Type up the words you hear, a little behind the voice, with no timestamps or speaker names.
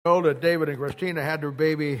Know that David and Christina had their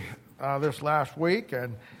baby this last week,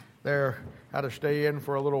 and they had to stay in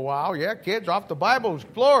for a little while. Yeah, kids, off the Bible's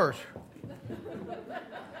floors. I'm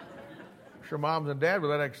sure moms and dads were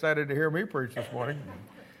that excited to hear me preach this morning.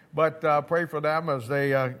 But pray for them as they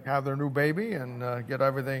have their new baby and get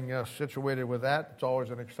everything situated with that. It's always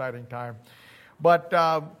an exciting time. But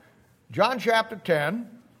John chapter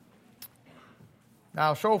 10.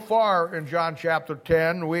 Now, so far in John chapter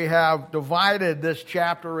 10, we have divided this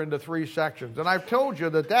chapter into three sections. And I've told you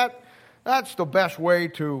that's the best way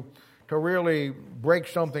to really break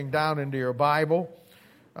something down into your Bible.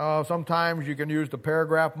 Sometimes you can use the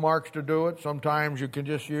paragraph marks to do it. Sometimes you can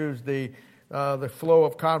just use the flow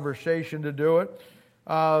of conversation to do it.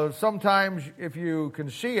 Sometimes, if you can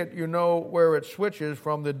see it, you know where it switches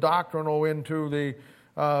from the doctrinal into the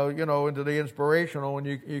into the inspirational, and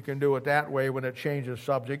you can do it that way when it changes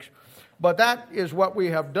subjects. But that is what we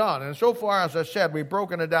have done. And so far, as I said, we've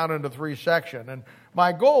broken it down into three sections. And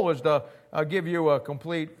my goal is to give you a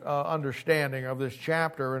complete understanding of this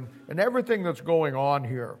chapter and everything that's going on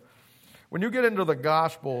here. When you get into the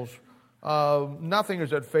Gospels, nothing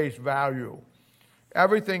is at face value.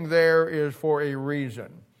 Everything there is for a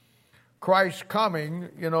reason. Christ's coming,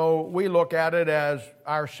 we look at it as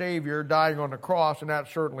our Savior dying on the cross, and that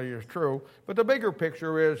certainly is true. But the bigger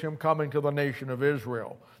picture is Him coming to the nation of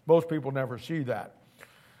Israel. Most people never see that.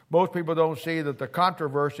 Most people don't see that the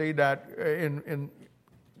controversy that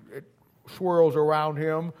it swirls around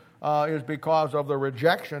Him is because of the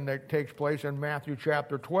rejection that takes place in Matthew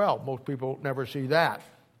chapter 12. Most people never see that.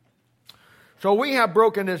 So we have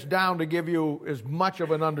broken this down to give you as much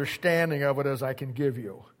of an understanding of it as I can give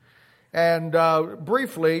you. And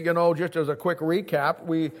briefly, just as a quick recap,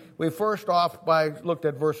 we first off looked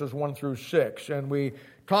at verses 1 through 6, and we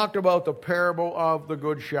talked about the parable of the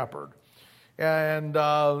Good Shepherd. And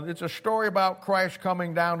it's a story about Christ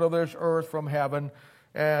coming down to this earth from heaven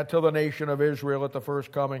to the nation of Israel at the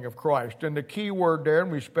first coming of Christ. And the key word there,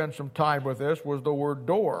 and we spent some time with this, was the word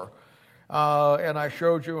door. And I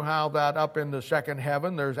showed you how that up in the second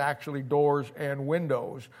heaven, there's actually doors and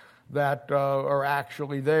windows that are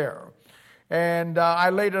actually there. And I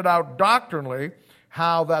laid it out doctrinally,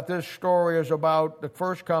 how that this story is about the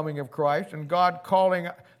first coming of Christ and God calling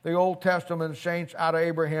the Old Testament saints out of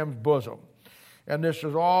Abraham's bosom. And this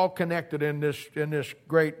is all connected in this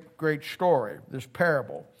great story, this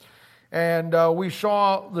parable. And we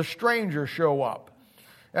saw the stranger show up.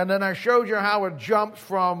 And then I showed you how it jumps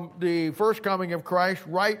from the first coming of Christ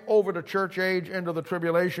right over the church age into the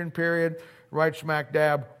tribulation period, right smack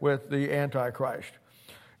dab with the Antichrist.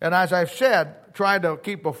 And as I've said, tried to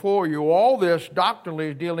keep before you, all this doctrinally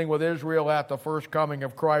is dealing with Israel at the first coming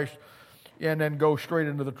of Christ, and then go straight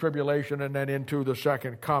into the tribulation and then into the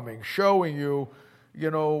second coming, showing you,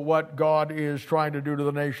 what God is trying to do to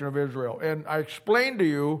the nation of Israel. And I explained to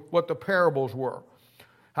you what the parables were.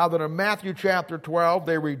 How that in Matthew chapter 12,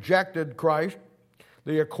 they rejected Christ.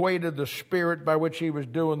 They equated the spirit by which He was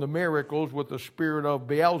doing the miracles with the spirit of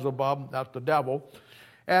Beelzebub, that's the devil.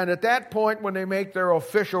 And at that point, when they make their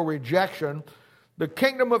official rejection, the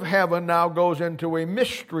kingdom of heaven now goes into a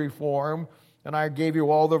mystery form, and I gave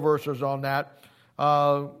you all the verses on that,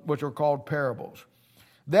 which are called parables.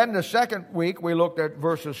 Then the second week, we looked at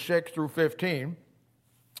verses 6 through 15.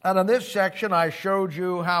 And in this section, I showed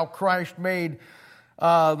you how Christ made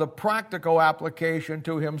the practical application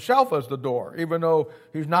to Himself as the door. Even though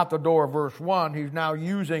He's not the door of verse 1, He's now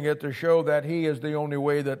using it to show that He is the only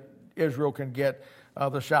way that Israel can get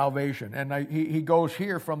the salvation. And he goes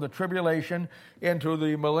here from the tribulation into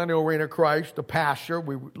the millennial reign of Christ, the pasture.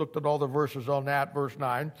 We looked at all the verses on that, verse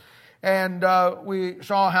 9. And we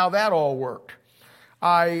saw how that all worked.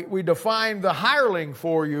 We defined the hireling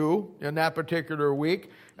for you in that particular week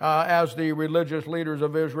as the religious leaders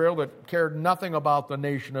of Israel that cared nothing about the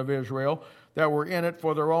nation of Israel, that were in it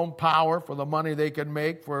for their own power, for the money they could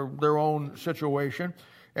make, for their own situation,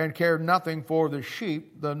 and cared nothing for the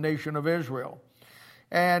sheep, the nation of Israel.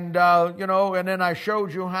 And, and then I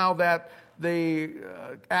showed you how that the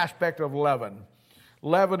aspect of leaven.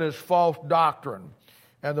 Leaven is false doctrine.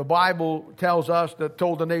 And the Bible tells us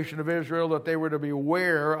told the nation of Israel that they were to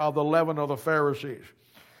beware of the leaven of the Pharisees.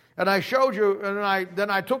 And I showed you, and then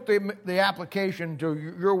I took the application to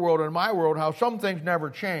your world and my world, how some things never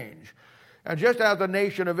change. And just as the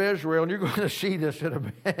nation of Israel, and you're going to see this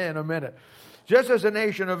in a minute, just as the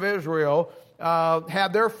nation of Israel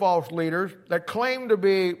had their false leaders that claimed to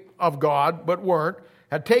be of God but weren't,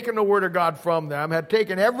 had taken the word of God from them, had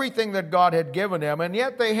taken everything that God had given them, and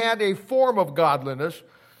yet they had a form of godliness,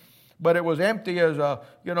 but it was empty as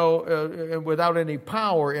without any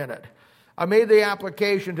power in it. I made the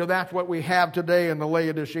application to that's what we have today in the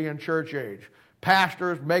Laodicean church age.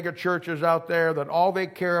 Pastors, mega churches out there that all they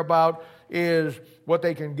care about is what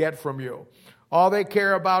they can get from you. All they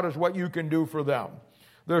care about is what you can do for them.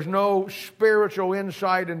 There's no spiritual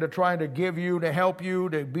insight into trying to give you, to help you,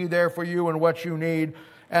 to be there for you and what you need.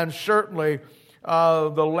 And certainly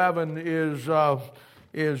the leaven is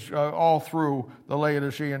all through the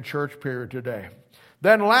Laodicean church period today.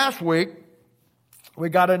 Then last week, we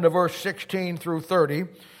got into verse 16 through 30,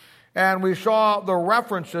 and we saw the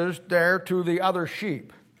references there to the other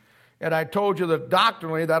sheep. And I told you that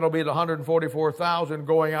doctrinally, that'll be the 144,000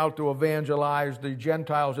 going out to evangelize the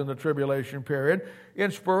Gentiles in the tribulation period.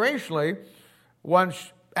 Inspirationally,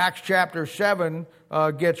 once Acts chapter 7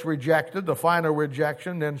 gets rejected, the final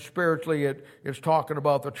rejection, then spiritually it's talking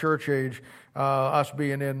about the church age, us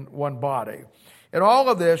being in one body. And all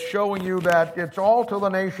of this showing you that it's all to the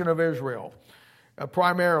nation of Israel,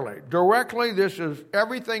 primarily. Directly, this is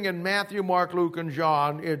everything in Matthew, Mark, Luke, and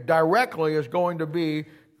John. It directly is going to be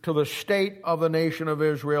to the state of the nation of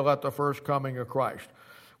Israel at the first coming of Christ.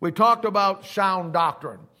 We talked about sound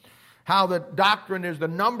doctrine, how that doctrine is the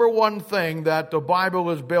number one thing that the Bible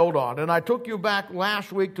is built on. And I took you back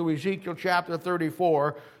last week to Ezekiel chapter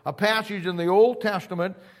 34, a passage in the Old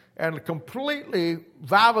Testament, and completely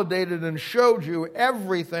validated and showed you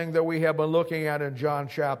everything that we have been looking at in John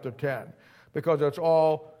chapter 10, because it's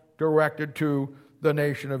all directed to the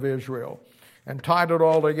nation of Israel. And tied it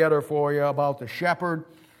all together for you about the shepherd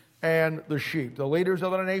and the sheep, the leaders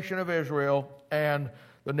of the nation of Israel and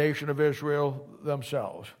the nation of Israel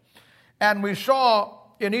themselves. And we saw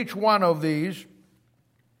in each one of these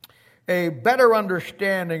a better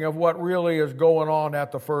understanding of what really is going on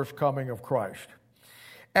at the first coming of Christ.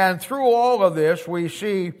 And through all of this, we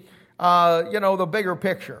see, the bigger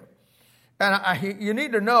picture. And you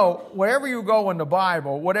need to know, wherever you go in the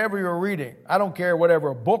Bible, whatever you're reading, I don't care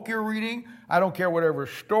whatever book you're reading, I don't care whatever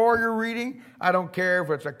story you're reading, I don't care if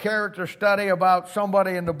it's a character study about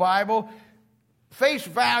somebody in the Bible, face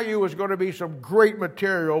value is going to be some great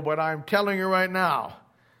material, but I'm telling you right now,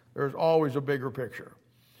 there's always a bigger picture.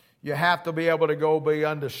 You have to be able to go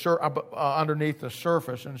underneath the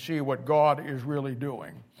surface and see what God is really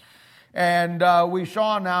doing. And we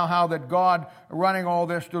saw now how that God running all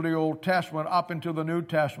this through the Old Testament up into the New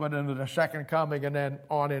Testament, into the second coming, and then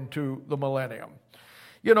on into the millennium.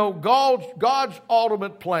 You know, God's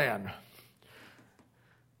ultimate plan.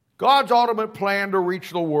 God's ultimate plan to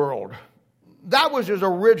reach the world. That was his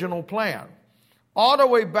original plan. All the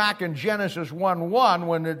way back in Genesis 1:1,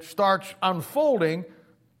 when it starts unfolding,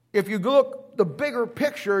 if you look the bigger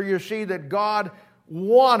picture, you see that God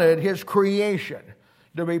wanted his creation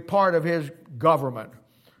to be part of his government,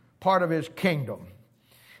 part of his kingdom.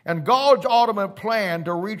 And God's ultimate plan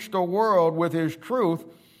to reach the world with his truth.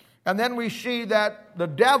 And then we see that the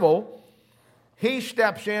devil, he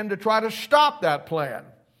steps in to try to stop that plan.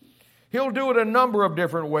 He'll do it a number of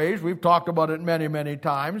different ways. We've talked about it many, many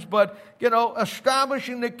times. But,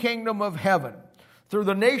 establishing the kingdom of heaven through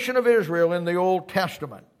the nation of Israel in the Old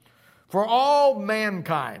Testament for all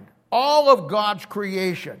mankind, all of God's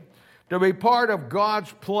creation, to be part of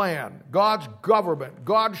God's plan, God's government,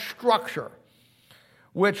 God's structure,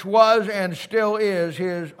 which was and still is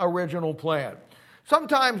his original plan.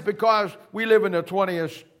 Sometimes because we live in the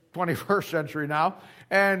 21st century now,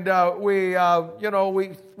 and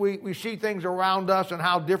we see things around us and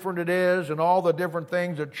how different it is and all the different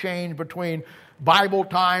things that change between Bible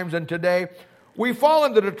times and today, we fall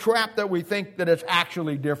into the trap that we think that it's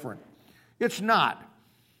actually different. It's not.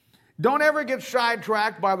 Don't ever get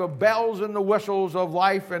sidetracked by the bells and the whistles of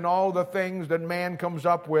life and all the things that man comes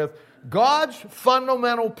up with. God's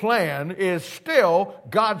fundamental plan is still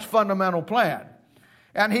God's fundamental plan.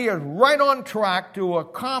 And he is right on track to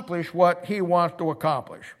accomplish what he wants to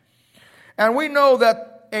accomplish. And we know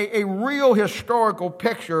that a real historical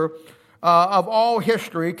picture of all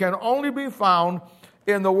history can only be found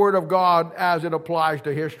in the Word of God as it applies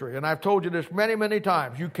to history. And I've told you this many, many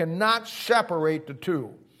times. You cannot separate the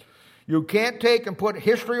two. You can't take and put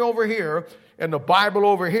history over here and the Bible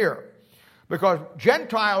over here. Because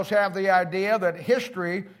Gentiles have the idea that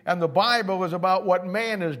history and the Bible is about what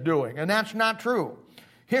man is doing. And that's not true.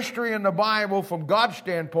 History and the Bible, from God's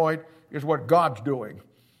standpoint, is what God's doing.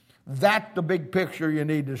 That's the big picture you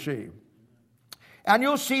need to see. And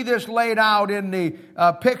you'll see this laid out in the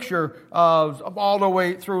picture of all the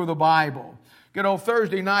way through the Bible.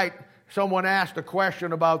 Thursday night, someone asked a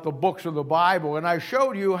question about the books of the Bible, and I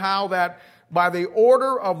showed you how that by the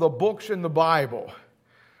order of the books in the Bible,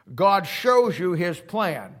 God shows you his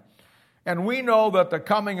plan. And we know that the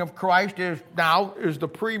coming of Christ is the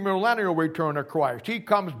premillennial return of Christ. He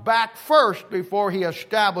comes back first before he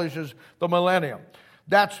establishes the millennium.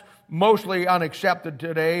 That's mostly unaccepted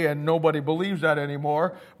today, and nobody believes that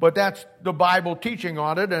anymore. But that's the Bible teaching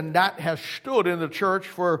on it, and that has stood in the church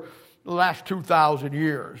for the last 2,000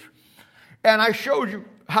 years. And I showed you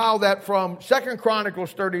how that from 2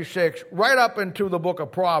 Chronicles 36 right up into the book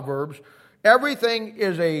of Proverbs, everything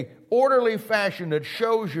is a orderly fashion that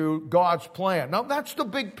shows you God's plan. Now, that's the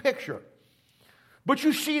big picture. But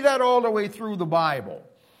you see that all the way through the Bible.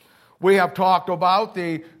 We have talked about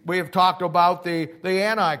the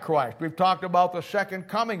Antichrist. We've talked about the second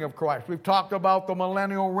coming of Christ. We've talked about the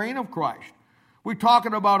millennial reign of Christ. We're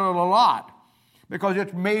talking about it a lot because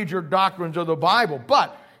it's major doctrines of the Bible.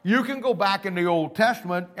 But you can go back in the Old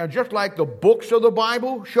Testament, and just like the books of the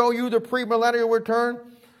Bible show you the premillennial return,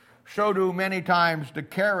 so do many times the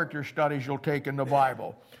character studies you'll take in the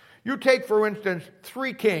Bible. You take, for instance,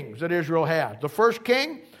 3 kings that Israel had. The first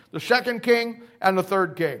king, the second king, and the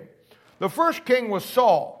third king. The first king was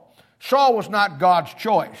Saul. Saul was not God's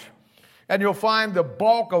choice. And you'll find the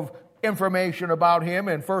bulk of information about him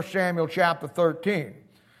in 1 Samuel chapter 13.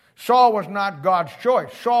 Saul was not God's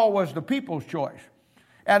choice. Saul was the people's choice.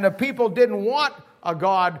 And the people didn't want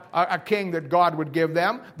a king that God would give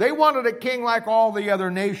them. They wanted a king like all the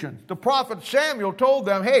other nations. The prophet Samuel told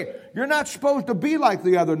them, hey, you're not supposed to be like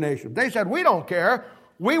the other nations. They said, we don't care.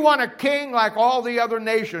 We want a king like all the other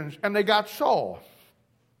nations. And they got Saul.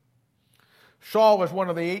 Saul was one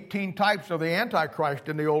of the 18 types of the Antichrist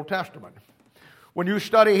in the Old Testament. When you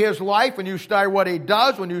study his life, when you study what he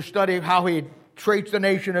does, when you study how he treats the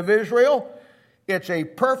nation of Israel, it's a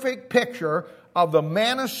perfect picture of the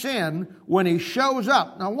man of sin when he shows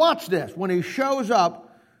up. Now watch this. When he shows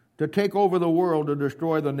up to take over the world to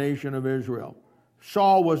destroy the nation of Israel.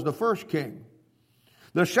 Saul was the first king.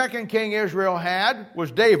 The second king Israel had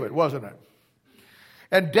was David, wasn't it?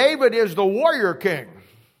 And David is the warrior king.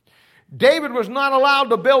 David was not allowed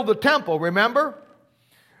to build the temple, remember?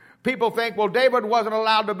 People think, well, David wasn't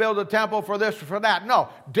allowed to build a temple for this or for that. No,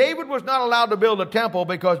 David was not allowed to build a temple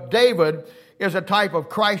because David is a type of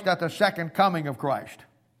Christ at the second coming of Christ.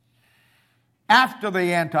 After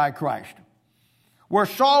the Antichrist. Where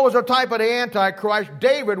Saul was a type of the Antichrist,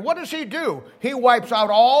 David, what does he do? He wipes out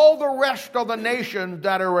all the rest of the nations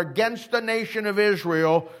that are against the nation of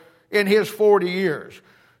Israel in his 40 years.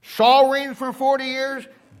 Saul reigns for 40 years,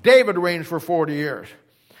 David reigns for 40 years.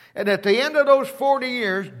 And at the end of those 40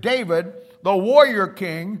 years, David, the warrior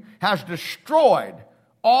king, has destroyed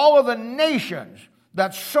all of the nations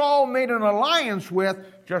that Saul made an alliance with,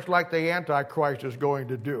 just like the Antichrist is going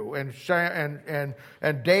to do.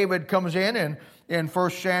 And David comes in 1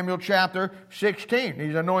 Samuel chapter 16.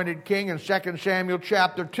 He's anointed king in 2 Samuel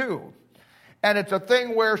chapter 2. And it's a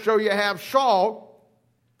thing where, so you have Saul,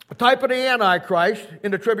 a type of the Antichrist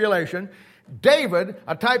in the tribulation, David,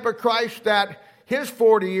 a type of Christ that his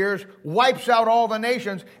 40 years wipes out all the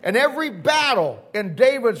nations, and every battle in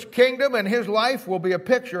David's kingdom and his life will be a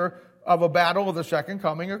picture of a battle of the second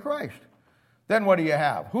coming of Christ. Then what do you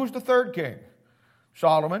have? Who's the third king?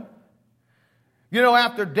 Solomon. You know,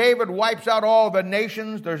 after David wipes out all the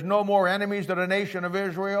nations, there's no more enemies to the nation of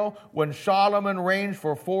Israel. When Solomon reigns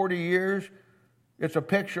for 40 years, it's a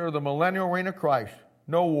picture of the millennial reign of Christ.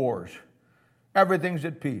 No wars. Everything's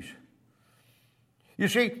at peace. You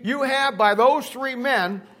see, you have by those 3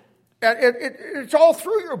 men, it's all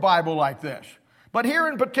through your Bible like this. But here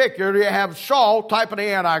in particular, you have Saul, type of the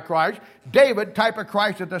Antichrist, David, type of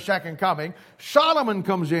Christ at the second coming. Solomon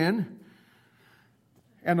comes in,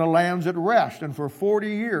 and the land's at rest, and for 40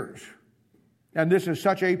 years. And this is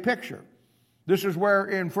such a picture. This is where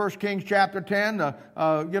in 1 Kings chapter 10,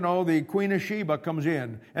 the Queen of Sheba comes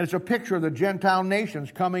in. And it's a picture of the Gentile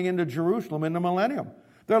nations coming into Jerusalem in the millennium.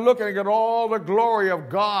 They're looking at all the glory of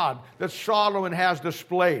God that Solomon has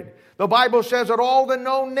displayed. The Bible says that all the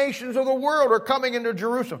known nations of the world are coming into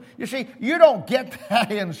Jerusalem. You see, you don't get that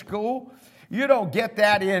in school. You don't get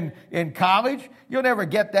that in college. You'll never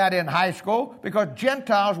get that in high school because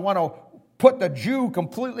Gentiles want to put the Jew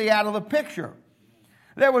completely out of the picture.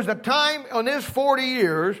 There was a time in his 40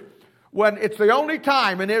 years when it's the only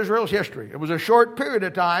time in Israel's history, it was a short period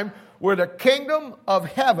of time, where the kingdom of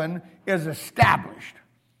heaven is established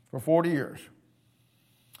for 40 years.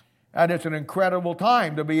 And it's an incredible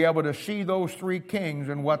time to be able to see those 3 kings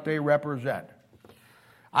and what they represent.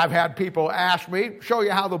 I've had people ask me, show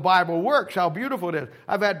you how the Bible works, how beautiful it is.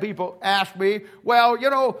 I've had people ask me, well,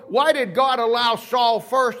 why did God allow Saul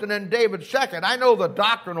first and then David second? I know the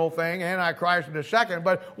doctrinal thing, Antichrist in the second,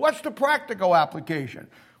 but what's the practical application?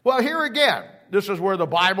 Well, here again, this is where the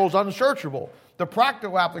Bible's unsearchable. The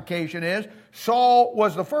practical application is Saul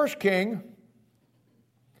was the first king.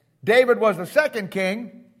 David was the second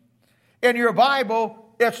king. In your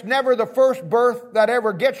Bible, it's never the first birth that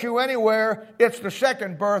ever gets you anywhere. It's the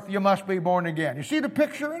second birth. You must be born again. You see the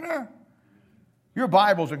picture in there? Your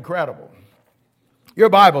Bible's incredible. Your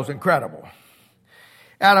Bible's incredible.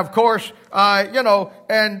 And of course,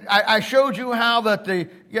 and I showed you how that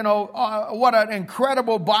what an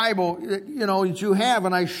incredible Bible, that you have.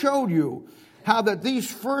 And I showed you how that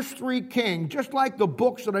these first three kings, just like the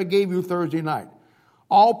books that I gave you Thursday night,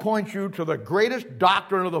 all point you to the greatest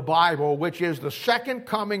doctrine of the Bible, which is the second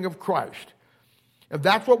coming of Christ. And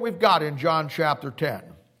that's what we've got in John chapter 10.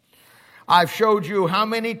 I've showed you how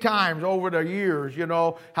many times over the years,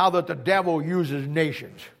 how that the devil uses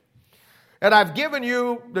nations. And I've given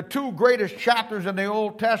you the two greatest chapters in the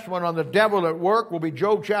Old Testament on the devil at work will be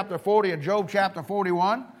Job chapter 40 and Job chapter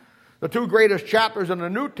 41. The two greatest chapters in the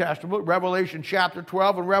New Testament, Revelation chapter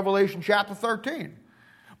 12 and Revelation chapter 13.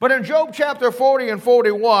 But in Job chapter 40 and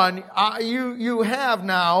 41, you have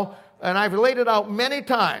now, and I've laid it out many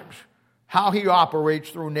times, how he operates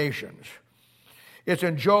through nations. It's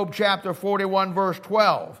in Job chapter 41 verse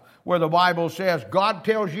 12, where the Bible says, God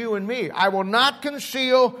tells you and me, I will not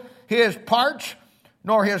conceal his parts,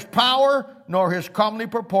 nor his power, nor his comely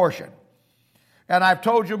proportion. And I've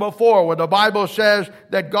told you before, when the Bible says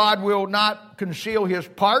that God will not conceal his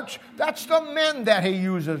parts, that's the men that he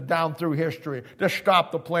uses down through history to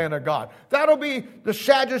stop the plan of God. That'll be the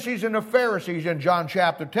Sadducees and the Pharisees in John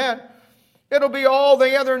chapter 10. It'll be all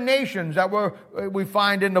the other nations that we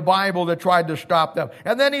find in the Bible that tried to stop them.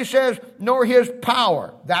 And then he says, nor his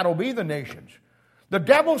power. That'll be the nations. The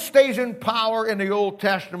devil stays in power in the Old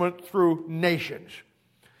Testament through nations.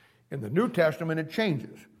 In the New Testament, it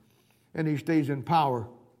changes. And he stays in power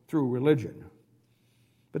through religion.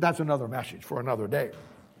 But that's another message for another day.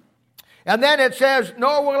 And then it says,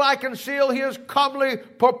 nor will I conceal his comely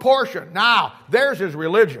proportion. Now, there's his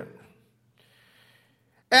religion.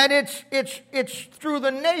 And it's through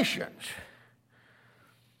the nations.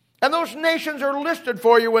 And those nations are listed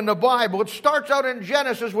for you in the Bible. It starts out in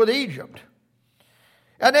Genesis with Egypt.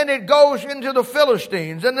 And then it goes into the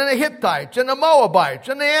Philistines, and then the Hittites, and the Moabites,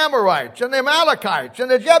 and the Amorites, and the Amalekites,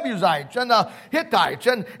 and the Jebusites, and the Hittites,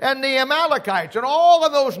 and the Amalekites, and all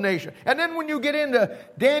of those nations. And then when you get into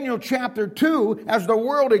Daniel chapter 2, as the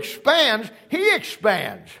world expands, he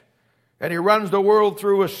expands. And he runs the world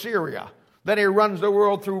through Assyria. Then he runs the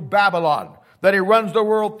world through Babylon. Then he runs the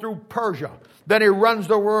world through Persia. Then he runs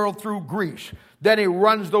the world through Greece. Then he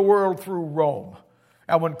runs the world through Rome.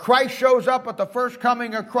 And when Christ shows up at the first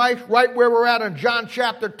coming of Christ, right where we're at in John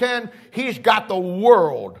chapter 10, he's got the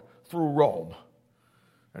world through Rome.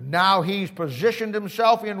 And now he's positioned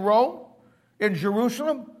himself in Rome, in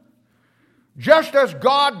Jerusalem. Just as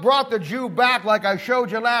God brought the Jew back, like I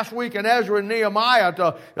showed you last week in Ezra and Nehemiah,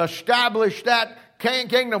 to establish that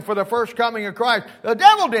kingdom for the first coming of Christ, the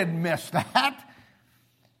devil didn't miss that.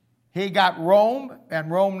 He got Rome, and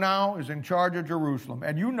Rome now is in charge of Jerusalem.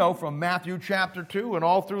 And you know from Matthew chapter 2 and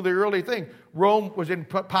all through the early thing, Rome was in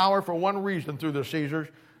power for one reason through the Caesars,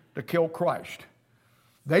 to kill Christ.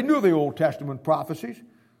 They knew the Old Testament prophecies.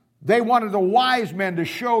 They wanted the wise men to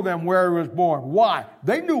show them where he was born. Why?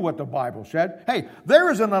 They knew what the Bible said. Hey, there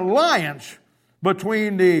is an alliance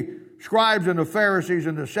between the scribes and the Pharisees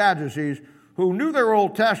and the Sadducees who knew their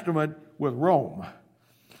Old Testament with Rome.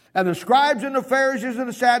 And the scribes and the Pharisees and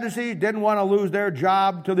the Sadducees didn't want to lose their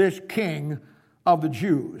job to this king of the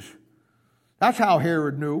Jews. That's how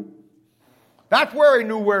Herod knew. That's where he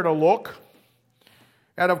knew where to look.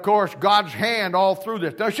 And of course, God's hand all through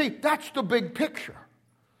this. Now see, that's the big picture.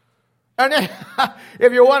 And then,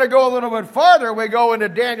 if you want to go a little bit farther, we go into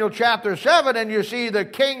Daniel chapter 7 and you see the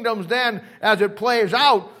kingdoms then as it plays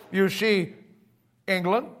out. You see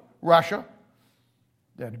England, Russia,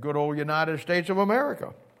 then good old United States of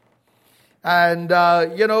America. And,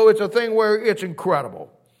 it's a thing where it's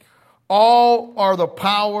incredible. All are the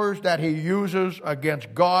powers that he uses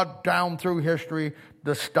against God down through history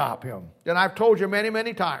to stop him. And I've told you many,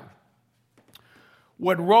 many times,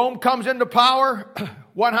 when Rome comes into power,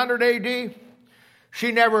 100 AD,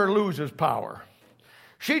 she never loses power.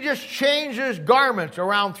 She just changes garments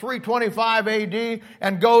around 325 AD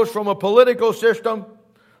and goes from a political system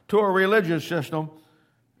to a religious system,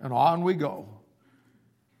 and on we go.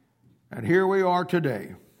 And here we are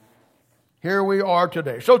today. Here we are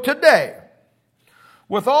today. So today,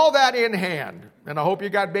 with all that in hand, and I hope you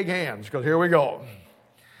got big hands, because here we go.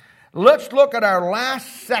 Let's look at our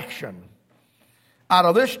last section out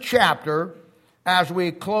of this chapter as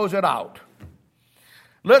we close it out.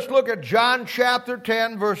 Let's look at John chapter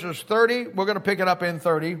 10, verses 30. We're going to pick it up in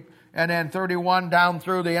 30, and then 31 down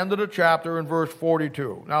through the end of the chapter in verse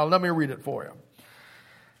 42. Now, let me read it for you.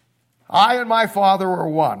 I and my Father are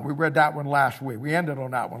one. We read that one last week. We ended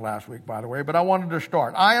on that one last week, by the way, but I wanted to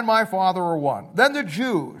start. I and my Father are one. Then the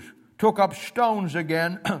Jews took up stones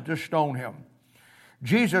again to stone him.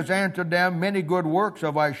 Jesus answered them, many good works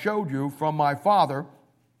have I showed you from my Father.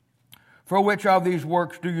 For which of these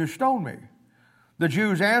works do you stone me? The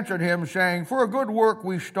Jews answered him, saying, for a good work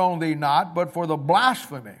we stone thee not, but for the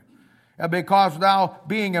blasphemy, and because thou,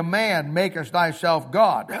 being a man, makest thyself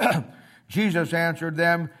God. Jesus answered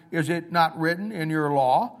them, is it not written in your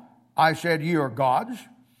law, I said ye are gods?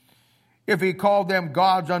 If he called them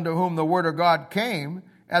gods unto whom the word of God came,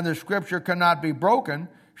 and the scripture cannot be broken,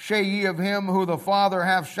 say ye of him who the Father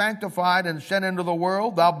hath sanctified and sent into the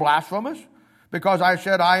world, thou blasphemous, because I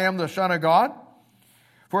said I am the Son of God?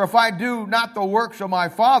 For if I do not the works of my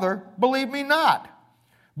Father, believe me not.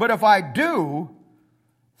 But if I do,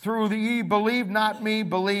 through ye believe not me,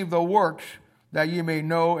 believe the works, that ye may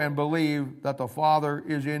know and believe that the Father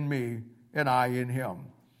is in me, and I in him.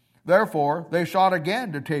 Therefore they sought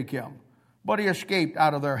again to take him, but he escaped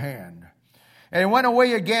out of their hand. And he went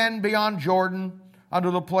away again beyond Jordan, unto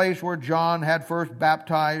the place where John had first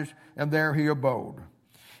baptized, and there he abode.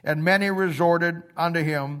 And many resorted unto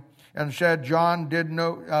him, and said, John did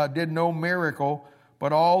no miracle,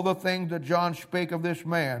 but all the things that John spake of this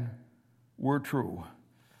man were true.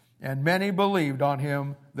 And many believed on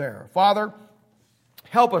him there. Father,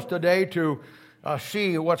 help us today to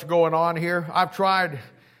see what's going on here. I've tried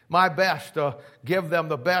my best to give them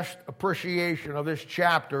the best appreciation of this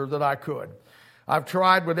chapter that I could. I've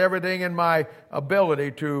tried with everything in my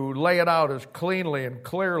ability to lay it out as cleanly and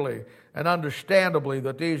clearly and understandably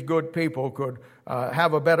that these good people could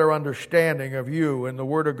have a better understanding of you and the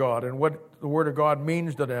Word of God and what the Word of God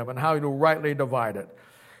means to them and how to rightly divide it.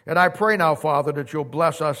 And I pray now, Father, that you'll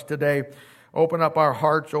bless us today. Open up our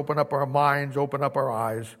hearts, open up our minds, open up our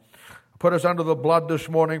eyes. Put us under the blood this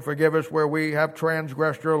morning. Forgive us where we have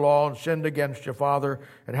transgressed your law and sinned against you, Father.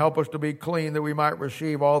 And help us to be clean that we might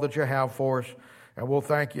receive all that you have for us. And we'll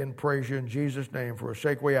thank you and praise you in Jesus' name. For his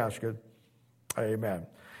sake we ask it. Amen.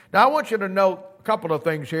 Now I want you to note a couple of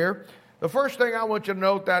things here. The first thing I want you to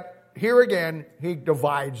note that here again, he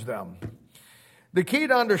divides them. The key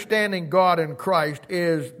to understanding God in Christ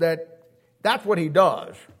is that that's what he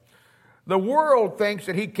does. The world thinks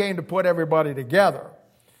that he came to put everybody together.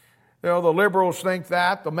 You know, the liberals think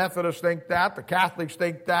that, the Methodists think that, the Catholics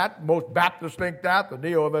think that, most Baptists think that, the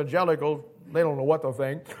neo-evangelicals, they don't know what they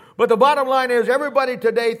think. But the bottom line is everybody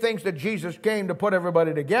today thinks that Jesus came to put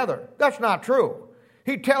everybody together. That's not true.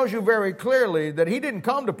 He tells you very clearly that he didn't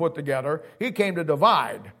come to put together, he came to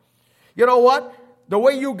divide. You know what? The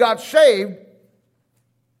way you got saved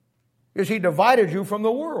is he divided you from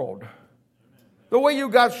the world. The way you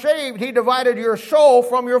got saved, he divided your soul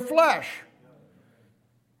from your flesh.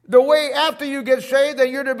 The way after you get saved, that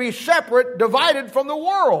you're to be separate, divided from the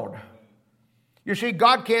world. You see,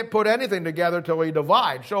 God can't put anything together till he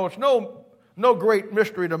divides. So it's no great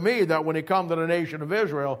mystery to me that when he comes to the nation of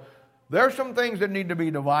Israel, there's some things that need to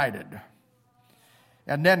be divided.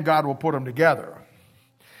 And then God will put them together.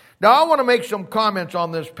 Now I want to make some comments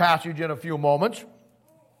on this passage in a few moments.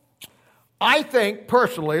 I think,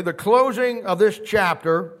 personally, the closing of this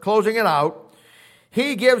chapter, closing it out,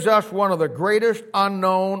 he gives us one of the greatest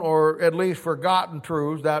unknown or at least forgotten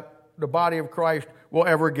truths that the body of Christ will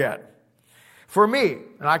ever get. For me,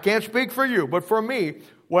 and I can't speak for you, but for me,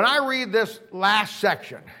 when I read this last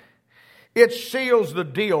section, it seals the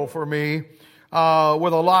deal for me with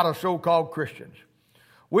a lot of so-called Christians.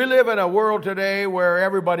 We live in a world today where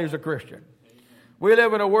everybody's a Christian. We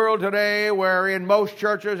live in a world today where in most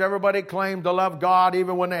churches everybody claims to love God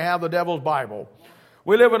even when they have the devil's Bible.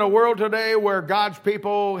 We live in a world today where God's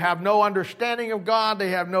people have no understanding of God.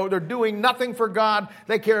 They're doing nothing for God.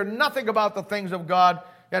 They care nothing about the things of God.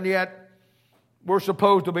 And yet we're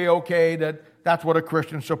supposed to be okay that that's what a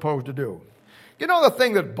Christian's supposed to do. You know the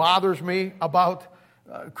thing that bothers me about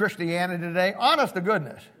Christianity today? Honest to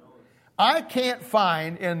goodness. I can't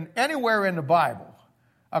find anywhere in the Bible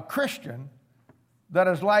a Christian that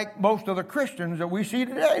is like most of the Christians that we see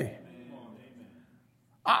today.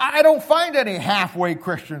 I don't find any halfway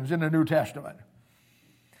Christians in the New Testament.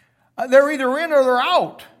 They're either in or they're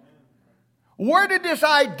out. Where did this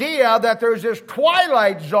idea that there's this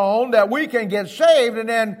twilight zone that we can get saved and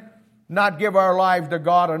then not give our lives to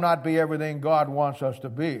God or not be everything God wants us to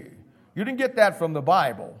be? You didn't get that from the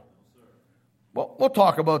Bible. Well, we'll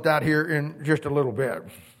talk about that here in just a little bit.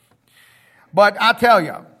 But I tell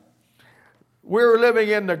you, we're living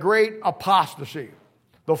in the great apostasy.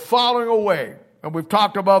 the falling away. And we've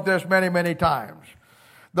talked about this many, many times.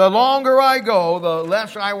 The longer I go, the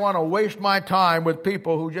less I want to waste my time with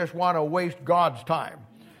people who just want to waste God's time.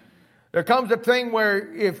 There comes a thing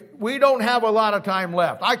where if we don't have a lot of time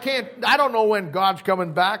left, I don't know when God's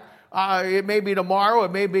coming back. It may be tomorrow.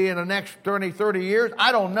 It may be in the next 30 years.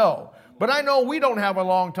 I don't know. But I know we don't have a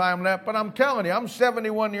long time left. But I'm telling you, I'm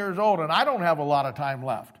 71 years old and I don't have a lot of time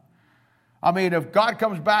left. I mean, if God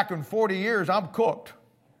comes back in 40 years, I'm cooked.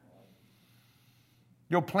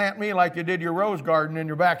 You'll plant me like you did your rose garden in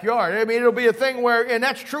your backyard. I mean, it'll be a thing where, and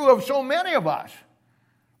that's true of so many of us.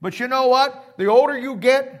 But you know what? The older you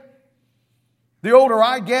get, the older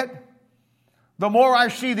I get, the more I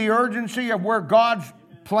see the urgency of where God's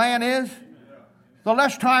plan is, the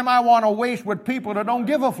less time I want to waste with people that don't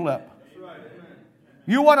give a flip.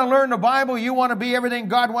 You want to learn the Bible, you want to be everything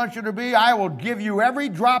God wants you to be, I will give you every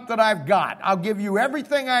drop that I've got. I'll give you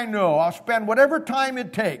everything I know. I'll spend whatever time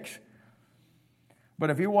it takes. But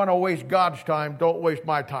if you want to waste God's time, don't waste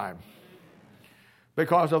my time.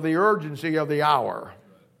 Because of the urgency of the hour.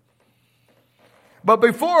 But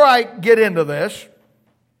before I get into this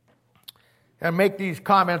and make these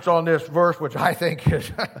comments on this verse, which I think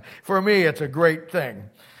is, for me, it's a great thing.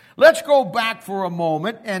 Let's go back for a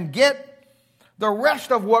moment and get the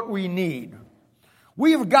rest of what we need.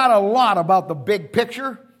 We've got a lot about the big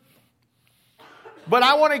picture, but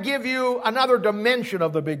I want to give you another dimension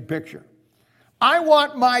of the big picture. I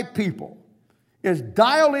want my people as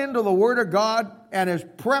dialed into the Word of God and as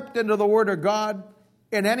prepped into the Word of God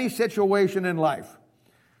in any situation in life.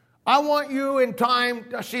 I want you in time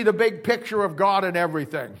to see the big picture of God in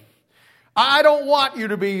everything. I don't want you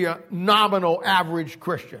to be a nominal average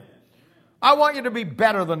Christian. I want you to be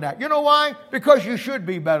better than that. You know why? Because you should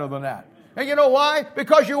be better than that. And you know why?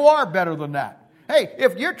 Because you are better than that. Hey,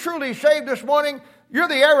 if you're truly saved this morning, you're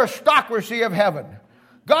the aristocracy of heaven.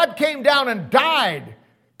 God came down and died.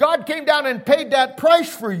 God came down and paid that price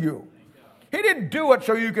for you. He didn't do it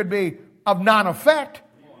so you could be of non-effect.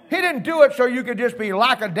 He didn't do it so you could just be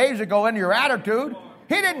lackadaisical in your attitude.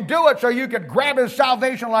 He didn't do it so you could grab his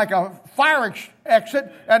salvation like a fire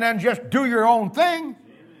exit and then just do your own thing.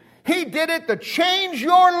 He did it to change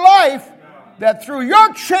your life, that through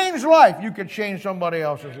your changed life, you could change somebody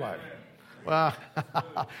else's life. Well,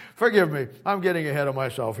 forgive me. I'm getting ahead of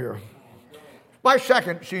myself here. My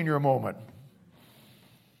second senior moment.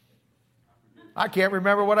 I can't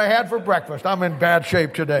remember what I had for breakfast. I'm in bad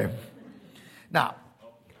shape today. Now,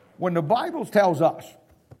 when the Bible tells us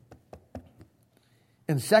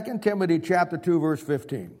in 2 Timothy chapter 2, verse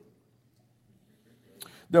 15,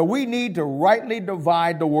 that we need to rightly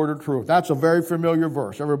divide the word of truth. That's a very familiar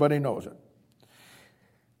verse. Everybody knows it.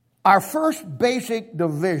 Our first basic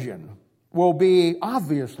division will be,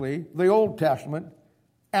 obviously, the Old Testament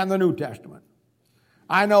and the New Testament.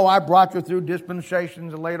 I know I brought you through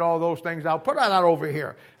dispensations and laid all those things out. Put that over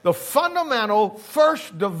here. The fundamental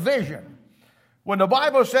first division, when the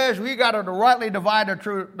Bible says we got to rightly divide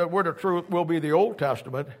the word of truth, will be the Old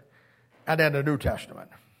Testament and then the New Testament.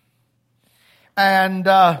 And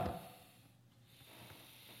that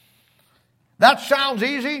sounds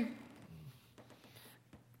easy.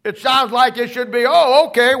 It sounds like it should be, oh,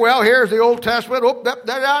 okay, well, here's the Old Testament. Oh,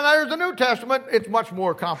 there's the New Testament. It's much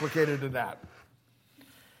more complicated than that.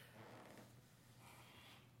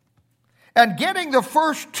 And getting the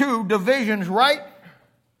first two divisions right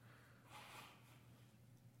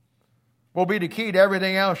will be the key to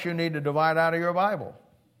everything else you need to divide out of your Bible.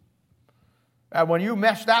 And when you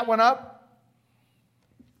mess that one up,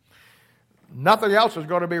 nothing else is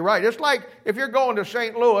going to be right. It's like if you're going to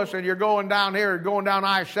St. Louis and you're going down here, going down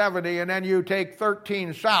I-70, and then you take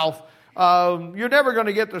 13 south, you're never going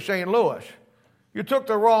to get to St. Louis. You took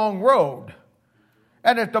the wrong road.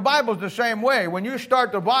 And if the Bible's the same way, when you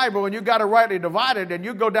start the Bible and you got it rightly divided and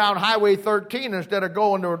you go down Highway 13 instead of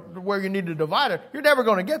going to where you need to divide it, you're never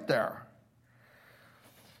going to get there.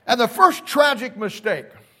 And the first tragic mistake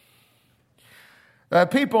that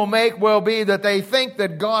people make will be that they think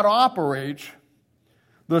that God operates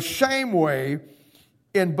the same way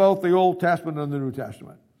in both the Old Testament and the New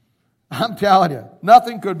Testament. I'm telling you,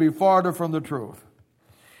 nothing could be farther from the truth.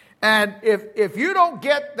 And if you don't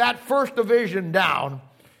get that first division down,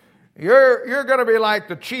 you're going to be like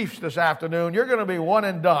the Chiefs this afternoon. You're going to be one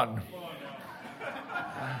and done.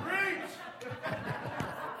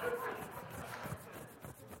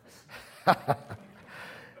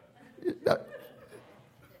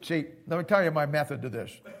 See, let me tell you my method to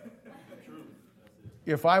this.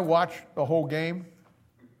 If I watch the whole game,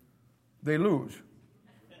 they lose.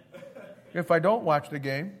 If I don't watch the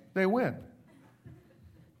game, they win.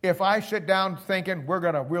 If I sit down thinking we're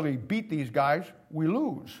going to really beat these guys, we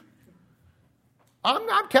lose.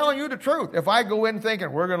 I'm telling you the truth. If I go in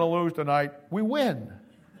thinking we're going to lose tonight, we win.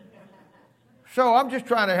 So I'm just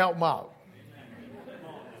trying to help them out.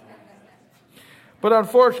 But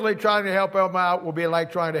unfortunately, trying to help them out will be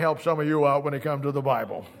like trying to help some of you out when it comes to the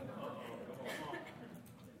Bible.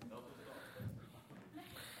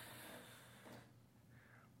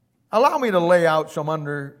 Allow me to lay out some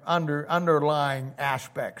underlying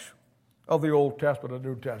aspects of the Old Testament and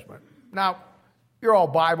New Testament. Now, you're all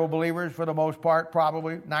Bible believers for the most part,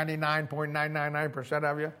 probably 99.999%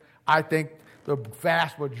 of you. I think the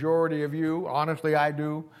vast majority of you, honestly I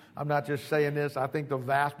do. I'm not just saying this. I think the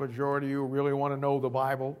vast majority of you really want to know the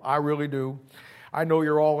Bible. I really do. I know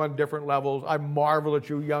you're all on different levels. I marvel at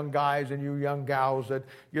you young guys and you young gals that,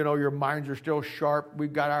 your minds are still sharp.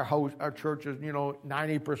 We've got our churches,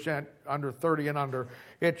 90% under 30 and under.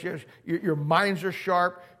 It's just, your minds are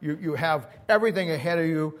sharp. You have everything ahead of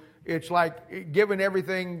you. It's like giving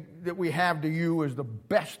everything that we have to you is the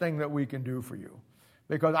best thing that we can do for you.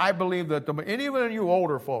 Because I believe that, and even you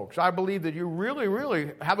older folks, I believe that you really,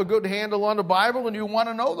 really have a good handle on the Bible and you want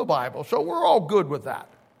to know the Bible. So we're all good with that.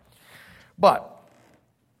 But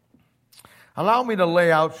allow me to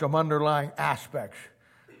lay out some underlying aspects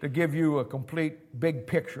to give you a complete big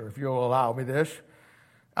picture, if you'll allow me this,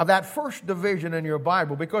 of that first division in your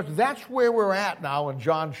Bible, because that's where we're at now in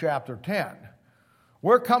John chapter 10.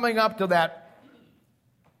 We're coming up to that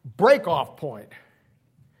break-off point.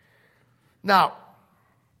 Now,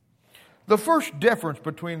 the first difference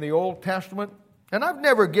between the Old Testament, and I've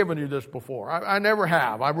never given you this before. I never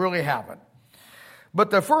have. I really haven't. But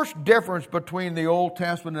the first difference between the Old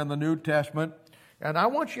Testament and the New Testament, and I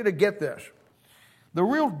want you to get this. The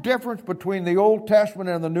real difference between the Old Testament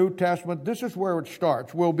and the New Testament, this is where it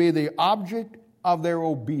starts, will be the object of their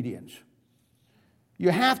obedience.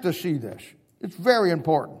 You have to see this. It's very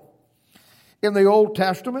important. In the Old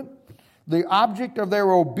Testament, the object of their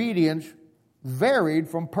obedience varied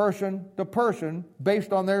from person to person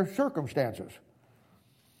based on their circumstances.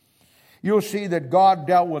 You'll see that God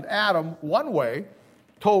dealt with Adam one way,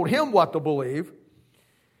 told him what to believe.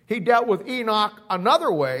 He dealt with Enoch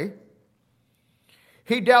another way.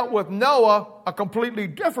 He dealt with Noah a completely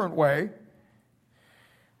different way.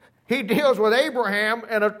 He deals with Abraham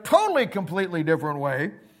in a totally, completely different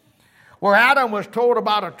way. Where Adam was told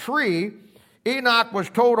about a tree, Enoch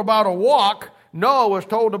was told about a walk, Noah was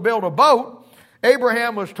told to build a boat,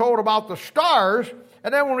 Abraham was told about the stars,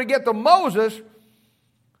 and then when we get to Moses,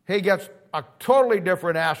 he gets a totally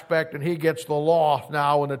different aspect, and he gets the law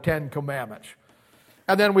now in the Ten Commandments.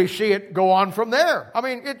 And then we see it go on from there. I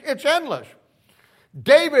mean, it's endless.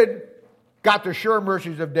 David got the sure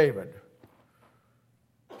mercies of David.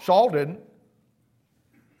 Saul didn't.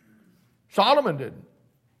 Solomon didn't.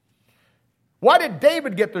 Why did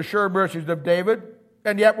David get the sure mercies of David?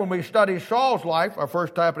 And yet when we study Saul's life, our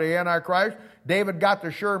first type of the Antichrist, David got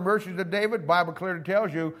the sure mercies of David. The Bible clearly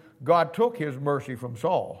tells you God took his mercy from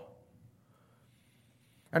Saul.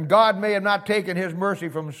 And God may have not taken his mercy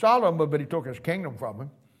from Solomon, but he took his kingdom from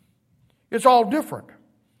him. It's all different.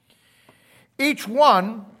 Each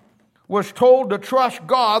one was told to trust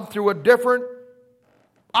God through a different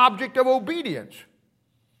object of obedience.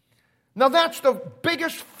 Now that's the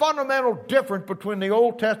biggest fundamental difference between the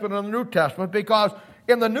Old Testament and the New Testament, because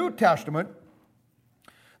in the New Testament,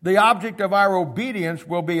 the object of our obedience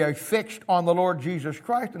will be fixed on the Lord Jesus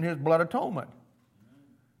Christ and his blood atonement.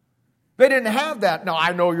 They didn't have that. Now,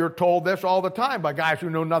 I know you're told this all the time by guys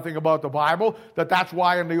who know nothing about the Bible, that's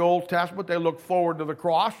why in the Old Testament they look forward to the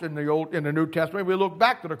cross. In the New Testament, we look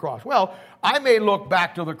back to the cross. Well, I may look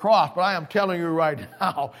back to the cross, but I am telling you right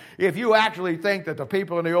now, if you actually think that the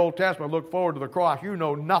people in the Old Testament look forward to the cross, you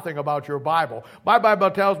know nothing about your Bible. My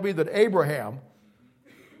Bible tells me that Abraham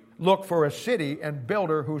looked for a city and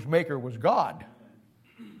builder whose maker was God,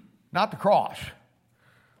 not the cross.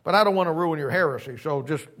 But I don't want to ruin your heresy, so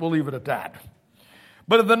we'll leave it at that.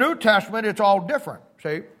 But in the New Testament, it's all different,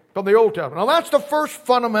 see, from the Old Testament. Now, that's the first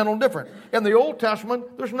fundamental difference. In the Old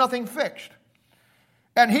Testament, there's nothing fixed.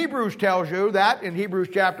 And Hebrews tells you that in Hebrews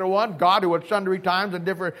chapter 1, God, who at sundry times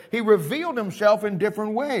he revealed himself in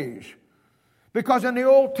different ways. Because in the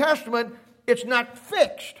Old Testament, it's not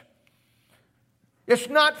fixed. It's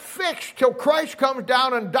not fixed till Christ comes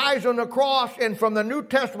down and dies on the cross, and from the New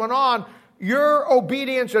Testament on, your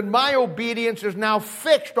obedience and my obedience is now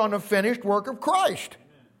fixed on the finished work of Christ.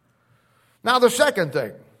 Now, the second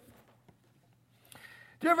thing.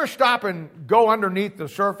 Do you ever stop and go underneath the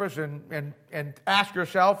surface and ask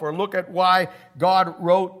yourself or look at why God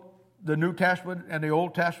wrote the New Testament and the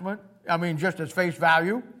Old Testament? I mean, just as face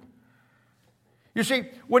value. You see,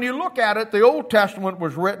 when you look at it, the Old Testament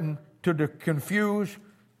was written to confuse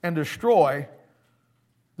and destroy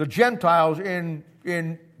the Gentiles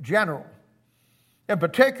in general, in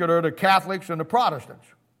particular the Catholics and the Protestants.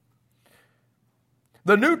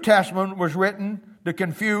 The New Testament was written to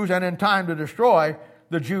confuse and in time to destroy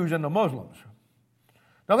the Jews and the Muslims.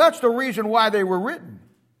 Now that's the reason why they were written.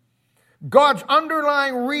 God's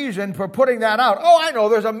underlying reason for putting that out. Oh, I know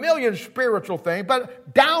there's a million spiritual things,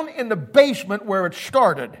 but down in the basement where it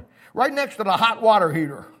started, right next to the hot water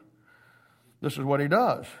heater, this is what he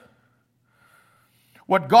does.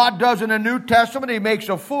 What God does in the New Testament, he makes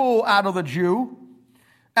a fool out of the Jew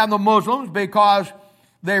and the Muslims because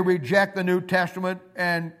they reject the New Testament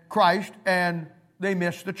and Christ and they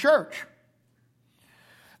miss the church.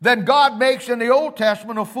 Then God makes in the Old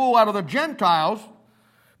Testament a fool out of the Gentiles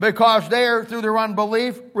because they, through their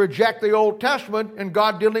unbelief, reject the Old Testament and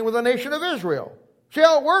God dealing with the nation of Israel. See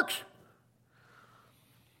how it works?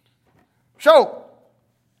 So,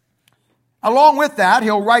 along with that,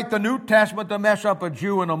 he'll write the New Testament to mess up a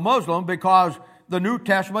Jew and a Muslim because the New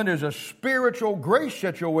Testament is a spiritual grace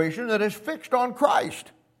situation that is fixed on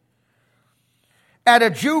Christ. And a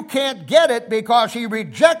Jew can't get it because he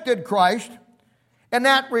rejected Christ, and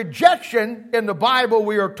that rejection in the Bible,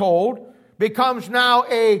 we are told, becomes now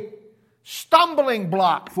a stumbling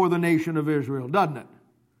block for the nation of Israel, doesn't it?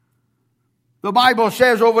 The Bible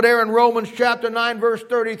says over there in Romans chapter 9, verse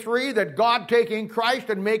 33, that God taking Christ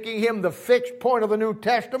and making him the fixed point of the New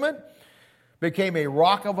Testament became a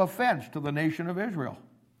rock of offense to the nation of Israel.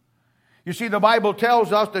 You see, the Bible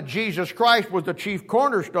tells us that Jesus Christ was the chief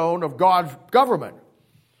cornerstone of God's government.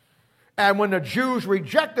 And when the Jews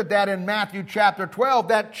rejected that in Matthew chapter 12,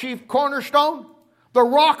 that chief cornerstone, the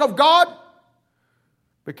rock of God,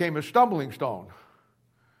 became a stumbling stone.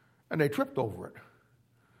 And they tripped over it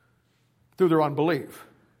through their unbelief.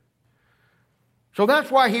 So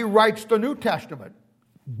that's why he writes the New Testament.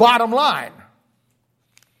 Bottom line.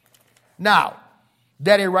 Now,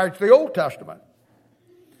 then he writes the Old Testament.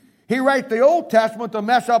 He writes the Old Testament to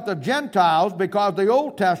mess up the Gentiles because the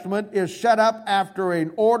Old Testament is set up after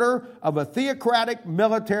an order of a theocratic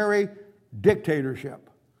military dictatorship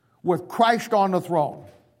with Christ on the throne,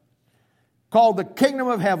 called the kingdom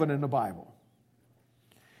of heaven in the Bible.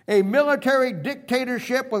 A military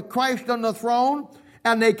dictatorship with Christ on the throne,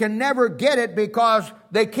 and they can never get it because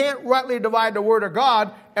they can't rightly divide the Word of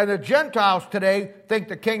God, and the Gentiles today think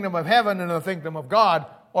the kingdom of heaven and the kingdom of God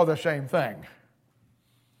are the same thing.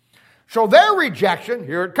 So their rejection,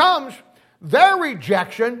 here it comes, their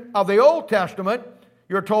rejection of the Old Testament,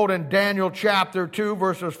 you're told in Daniel chapter 2,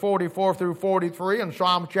 verses 44 through 43, and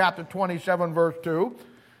Psalm chapter 27, verse 2.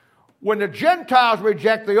 When the Gentiles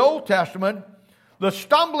reject the Old Testament, the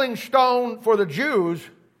stumbling stone for the Jews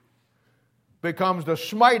becomes the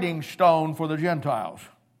smiting stone for the Gentiles.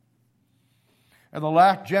 And the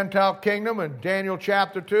last Gentile kingdom in Daniel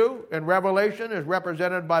chapter 2 in Revelation is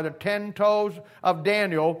represented by the 10 toes of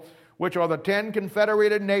Daniel, which are the 10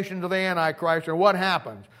 confederated nations of the Antichrist. And what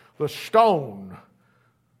happens? The stone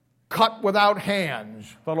cut without hands,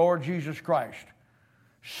 the Lord Jesus Christ,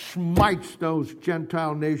 smites those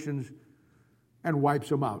Gentile nations and wipes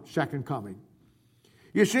them out. Second coming.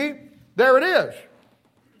 You see, there it is.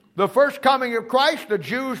 The first coming of Christ, the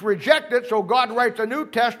Jews reject it, so God writes a New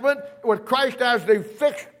Testament with Christ as the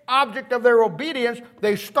fixed object of their obedience.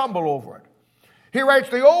 They stumble over it. He writes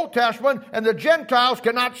the Old Testament, and the Gentiles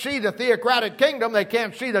cannot see the theocratic kingdom. They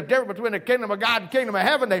can't see the difference between the kingdom of God and the kingdom of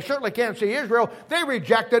heaven. They certainly can't see Israel. They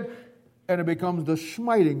reject it, and it becomes the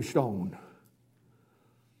smiting stone.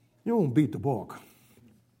 You won't beat the book.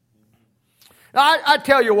 Now, I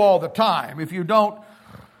tell you all the time, if you don't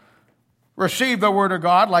receive the Word of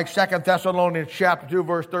God, like 2 Thessalonians chapter 2,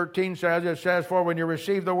 verse 13 says, it says, for when you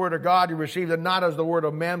receive the Word of God, you receive it not as the word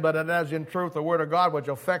of men, but as in truth the Word of God, which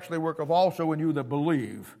effectually worketh also in you that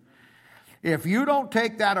believe. If you don't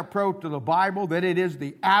take that approach to the Bible, that it is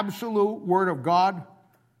the absolute Word of God,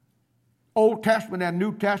 Old Testament and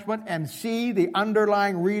New Testament, and see the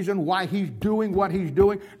underlying reason why he's doing what he's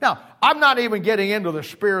doing. Now, I'm not even getting into the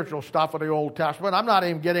spiritual stuff of the Old Testament. I'm not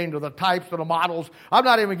even getting into the types and the models. I'm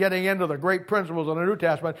not even getting into the great principles of the New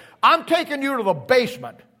Testament. I'm taking you to the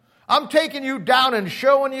basement. I'm taking you down and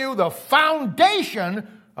showing you the foundation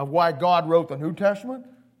of why God wrote the New Testament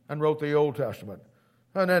and wrote the Old Testament.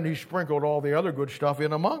 And then he sprinkled all the other good stuff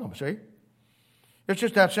in among them, see? It's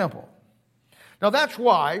just that simple. Now, that's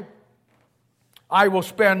why I will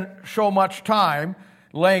spend so much time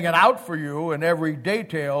laying it out for you in every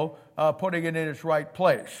detail, putting it in its right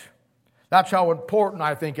place. That's how important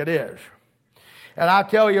I think it is. And I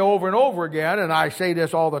tell you over and over again, and I say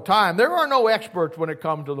this all the time, there are no experts when it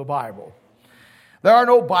comes to the Bible. There are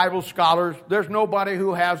no Bible scholars. There's nobody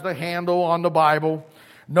who has the handle on the Bible.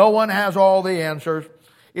 No one has all the answers.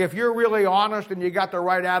 If you're really honest and you got the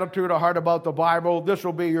right attitude or heart about the Bible, this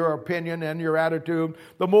will be your opinion and your attitude.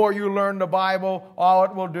 The more you learn the Bible, all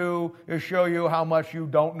it will do is show you how much you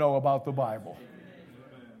don't know about the Bible.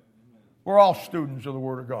 We're all students of the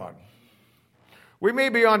Word of God. We may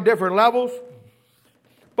be on different levels,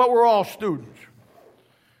 but we're all students.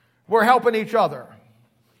 We're helping each other.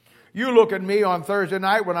 You look at me on Thursday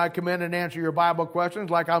night when I come in and answer your Bible questions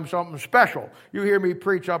like I'm something special. You hear me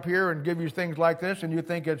preach up here and give you things like this, and you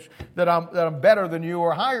think it's that I'm better than you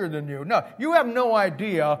or higher than you. No, you have no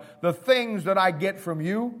idea the things that I get from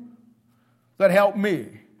you that help me.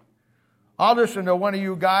 I'll listen to one of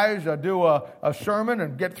you guys do a sermon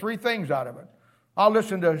and get 3 things out of it. I'll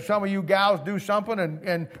listen to some of you gals do something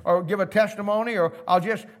and or give a testimony, or I'll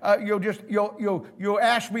just you'll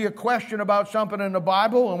ask me a question about something in the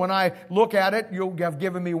Bible, and when I look at it, you'll have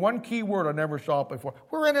given me one key word I never saw before.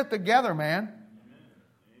 We're in it together, man.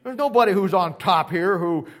 There's nobody who's on top here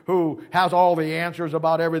who has all the answers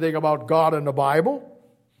about everything about God and the Bible.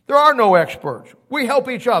 There are no experts. We help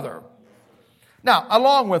each other. Now,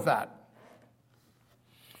 along with that,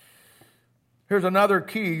 here's another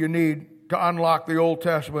key you need to unlock the Old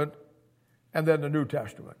Testament and then the New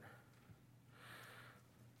Testament.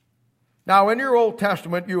 Now, in your Old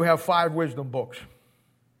Testament, you have 5 wisdom books.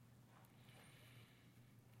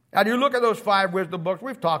 And you look at those 5 wisdom books,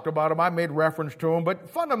 we've talked about them, I made reference to them, but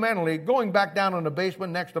fundamentally, going back down in the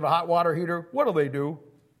basement next to the hot water heater, what do?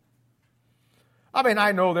 I mean,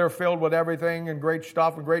 I know they're filled with everything and great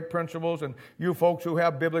stuff and great principles, and you folks who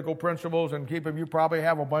have biblical principles and keep them, you probably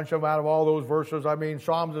have a bunch of them out of all those verses. I mean,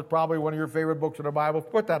 Psalms is probably one of your favorite books in the Bible.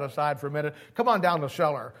 Put that aside for a minute. Come on down the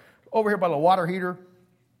cellar. Over here by the water heater,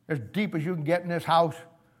 as deep as you can get in this house.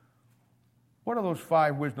 What do those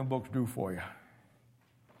 5 wisdom books do for you?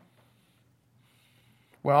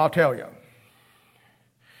 Well, I'll tell you.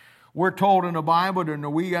 We're told in the Bible that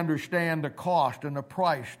we understand the cost and the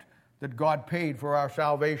price that God paid for our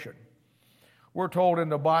salvation. We're told in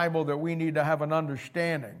the Bible that we need to have an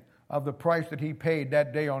understanding of the price that He paid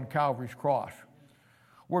that day on Calvary's cross.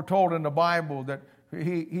 We're told in the Bible that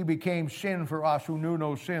He became sin for us who knew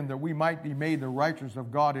no sin, that we might be made the righteousness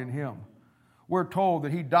of God in Him. We're told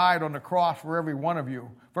that He died on the cross for every one of you.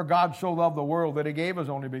 For God so loved the world that He gave His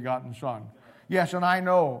only begotten Son. Yes, and I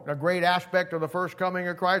know a great aspect of the first coming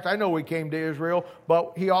of Christ. I know He came to Israel,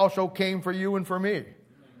 but He also came for you and for me.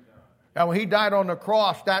 And when He died on the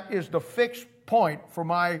cross, that is the fixed point for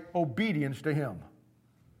my obedience to Him.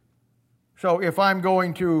 So if I'm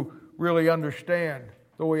going to really understand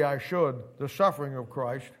the way I should the suffering of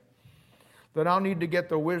Christ, then I'll need to get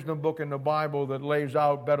the wisdom book in the Bible that lays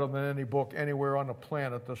out better than any book anywhere on the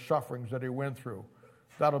planet the sufferings that He went through.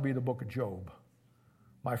 That'll be the book of Job,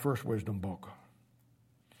 my first wisdom book.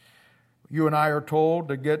 You and I are told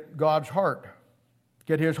to get God's heart,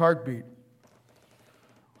 get His heartbeat.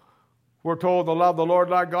 We're told to love the Lord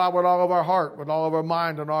thy God with all of our heart, with all of our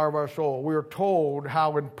mind, and all of our soul. We're told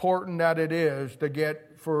how important that it is to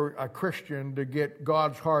get, for a Christian, to get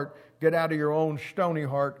God's heart, get out of your own stony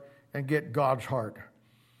heart and get God's heart.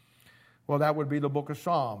 Well, that would be the book of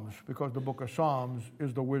Psalms, because the book of Psalms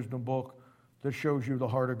is the wisdom book that shows you the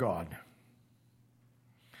heart of God.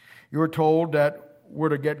 You're told that we're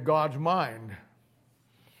to get God's mind.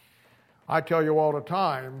 I tell you all the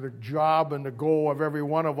time, the job and the goal of every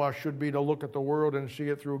one of us should be to look at the world and see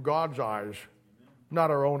it through God's eyes, not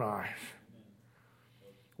our own eyes.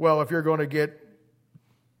 Well, if you're going to get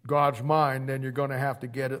God's mind, then you're going to have to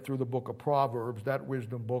get it through the book of Proverbs, that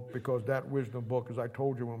wisdom book, because that wisdom book, as I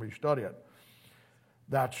told you when we study it,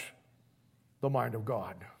 that's the mind of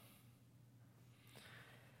God.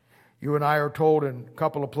 You and I are told in a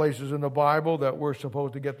couple of places in the Bible that we're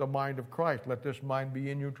supposed to get the mind of Christ. Let this mind be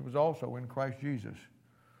in you, which was also in Christ Jesus.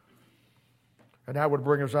 And that would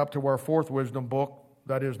bring us up to our 4th wisdom book,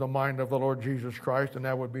 that is the mind of the Lord Jesus Christ, and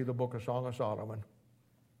that would be the book of Song of Solomon.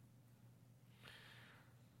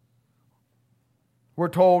 We're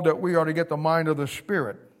told that we are to get the mind of the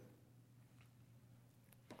Spirit.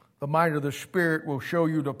 The mind of the Spirit will show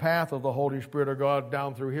you the path of the Holy Spirit of God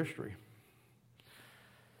down through history.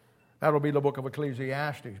 That'll be the book of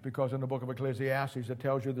Ecclesiastes, because in the book of Ecclesiastes it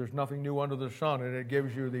tells you there's nothing new under the sun, and it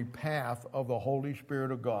gives you the path of the Holy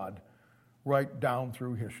Spirit of God right down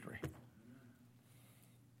through history.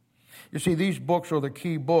 You see, these books are the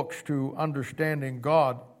key books to understanding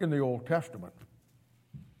God in the Old Testament.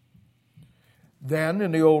 Then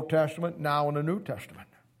in the Old Testament, now in the New Testament.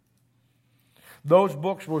 Those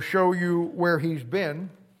books will show you where He's been.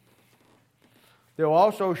 They'll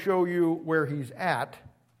also show you where He's at.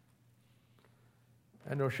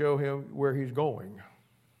 and they'll show him where he's going.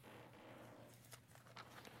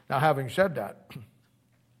 Now, having said that,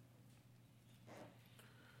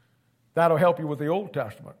 that'll help you with the Old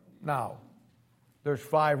Testament. Now, there's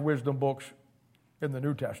 5 wisdom books in the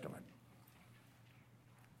New Testament.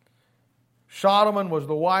 Solomon was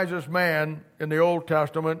the wisest man in the Old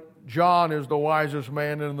Testament. John is the wisest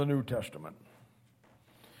man in the New Testament.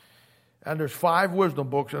 And there's 5 wisdom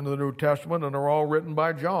books in the New Testament, and they're all written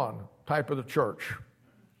by John, type of the church.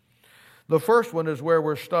 The first one is where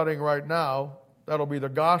we're studying right now. That'll be the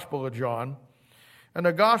Gospel of John. And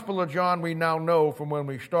the Gospel of John, we now know from when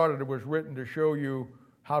we started, it was written to show you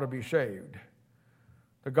how to be saved.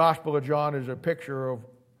 The Gospel of John is a picture of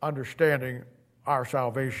understanding our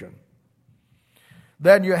salvation.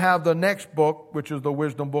 Then you have the next book, which is the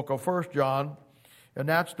wisdom book of 1 John, and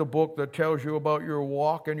that's the book that tells you about your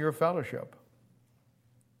walk and your fellowship.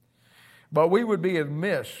 But we would be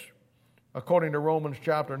amiss, according to Romans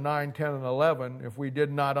chapter 9, 10, and 11, if we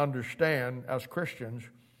did not understand as Christians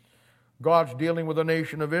God's dealing with the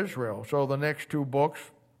nation of Israel. So the next 2 books,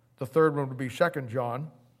 the third one would be 2 John.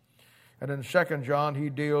 And in 2 John, he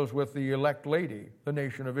deals with the elect lady, the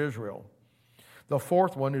nation of Israel. The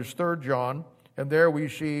fourth one is 3 John, and there we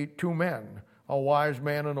see 2 men, a wise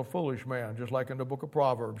man and a foolish man, just like in the book of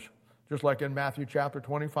Proverbs, just like in Matthew chapter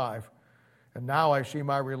 25. And now I see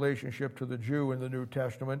my relationship to the Jew in the New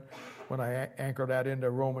Testament when I anchor that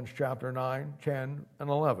into Romans chapter 9, 10, and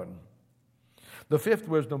 11. The 5th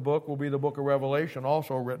wisdom book will be the book of Revelation,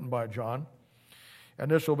 also written by John.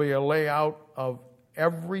 And this will be a layout of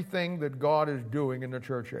everything that God is doing in the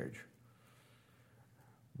church age.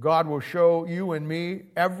 God will show you and me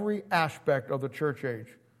every aspect of the church age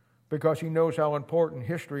because he knows how important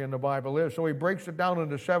history in the Bible is. So he breaks it down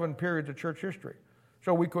into 7 periods of church history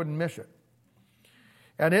so we couldn't miss it.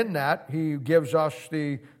 And in that, he gives us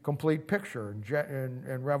the complete picture.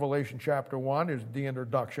 In Revelation chapter 1 is the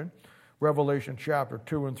introduction. Revelation chapter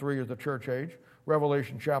 2 and 3 is the church age.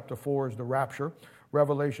 Revelation chapter 4 is the rapture.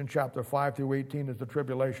 Revelation chapter 5 through 18 is the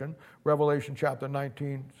tribulation. Revelation chapter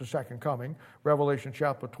 19 is the second coming. Revelation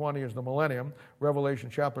chapter 20 is the millennium. Revelation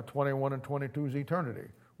chapter 21 and 22 is eternity.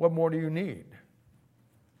 What more do you need?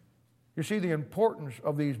 You see the importance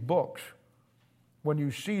of these books when you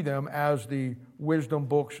see them as the wisdom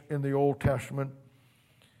books in the Old Testament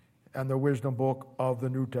and the wisdom book of the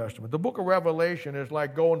New Testament. The book of Revelation is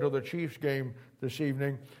like going to the Chiefs game this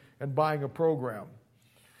evening and buying a program.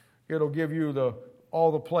 It'll give you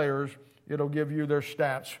all the players, it'll give you their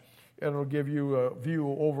stats, and it'll give you a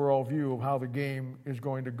overall view of how the game is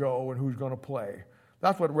going to go and who's going to play.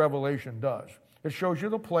 That's what Revelation does. It shows you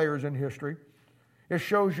the players in history. It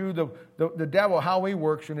shows you the devil, how he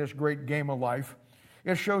works in this great game of life.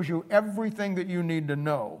 It shows you everything that you need to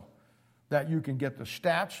know, that you can get the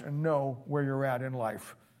stats and know where you're at in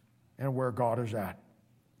life and where God is at.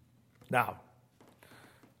 Now,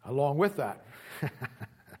 along with that,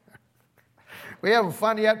 we haven't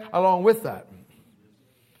fun yet. Along with that,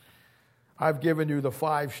 I've given you the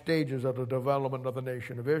 5 stages of the development of the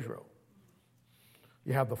nation of Israel.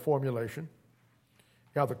 You have the formulation,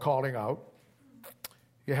 you have the calling out,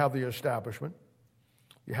 you have the establishment,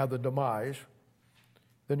 you have the demise,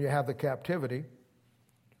 then you have the captivity,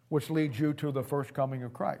 which leads you to the first coming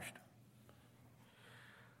of Christ.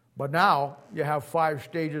 But now you have 5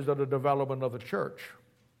 stages of the development of the church.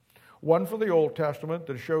 One for the Old Testament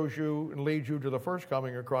that shows you and leads you to the first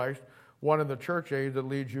coming of Christ. One in the church age that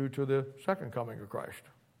leads you to the second coming of Christ.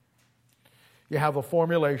 You have a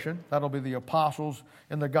formulation. That'll be the apostles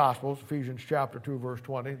in the Gospels, Ephesians chapter 2, verse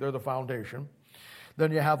 20. They're the foundation.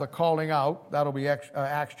 Then you have the calling out. That'll be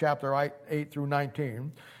Acts chapter 8 through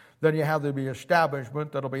 19. Then you have the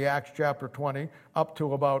establishment. That'll be Acts chapter 20 up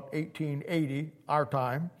to about 1880, our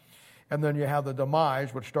time. And then you have the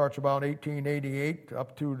demise, which starts about 1888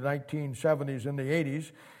 up to the 1970s and the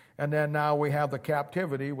 80s. And then now we have the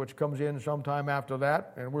captivity, which comes in sometime after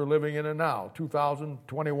that, and we're living in it now,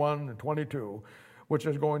 2021 and 22, which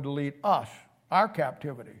is going to lead us, our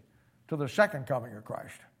captivity, to the second coming of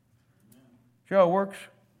Christ. See how it works?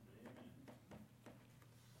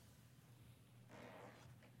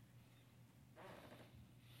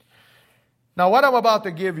 Now, what I'm about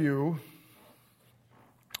to give you,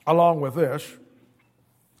 along with this,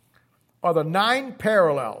 are the 9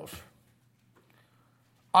 parallels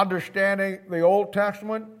understanding the Old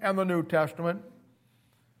Testament and the New Testament.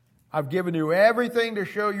 I've given you everything to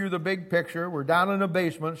show you the big picture. We're down in the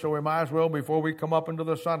basement, so we might as well, before we come up into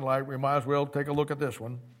the sunlight, we might as well take a look at this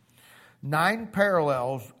one. 9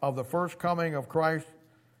 parallels of the first coming of Christ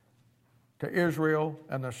to Israel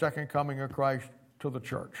and the second coming of Christ to the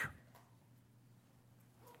church.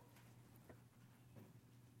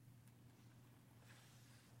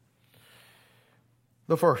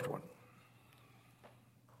 The first one.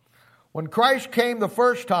 When Christ came the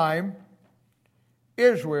first time,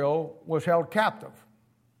 Israel was held captive.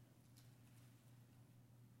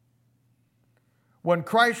 When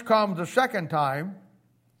Christ comes the second time,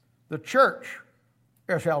 the church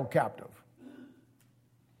is held captive.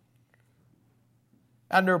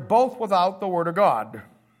 And they're both without the Word of God.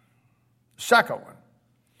 Second one.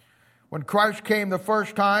 When Christ came the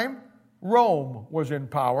first time, Rome was in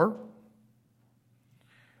power.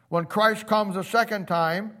 When Christ comes the second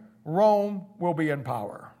time, Rome will be in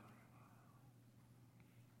power.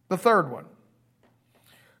 The third one.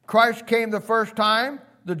 Christ came the first time,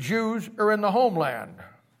 the Jews are in the homeland.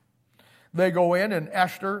 They go in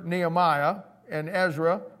Esther, Nehemiah, and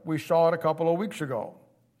Ezra. We saw it a couple of weeks ago.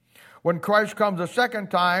 When Christ comes the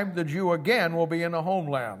second time, the Jew again will be in the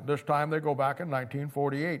homeland. This time they go back in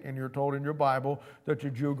 1948, and you're told in your Bible that the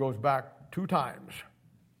Jew goes back 2 times.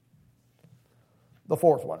 The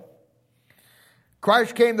fourth one.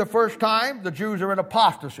 Christ came the first time, the Jews are in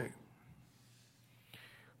apostasy.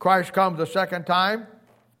 Christ comes the second time,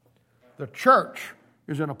 the church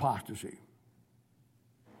is in apostasy.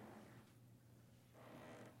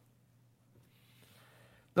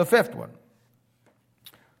 The fifth one.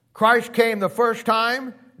 Christ came the first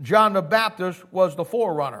time, John the Baptist was the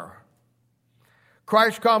forerunner.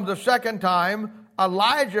 Christ comes the second time,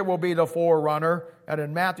 Elijah will be the forerunner. And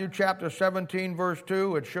in Matthew chapter 17, verse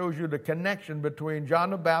 2, it shows you the connection between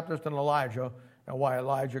John the Baptist and Elijah and why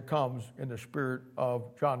Elijah comes in the spirit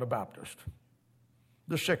of John the Baptist.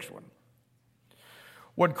 The sixth one.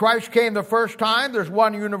 When Christ came the first time, there's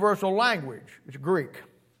one universal language. It's Greek.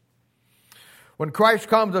 When Christ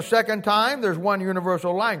comes the second time, there's one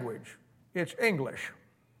universal language. It's English.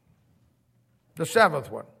 The seventh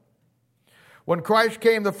one. When Christ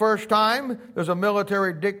came the first time, there's a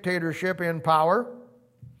military dictatorship in power.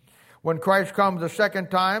 When Christ comes the second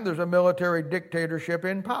time, there's a military dictatorship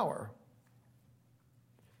in power.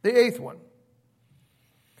 The eighth one.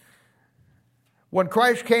 When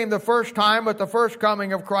Christ came the first time, at the first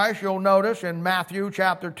coming of Christ, you'll notice in Matthew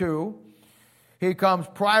chapter 2, he comes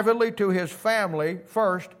privately to his family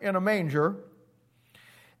first in a manger.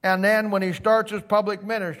 And then when he starts his public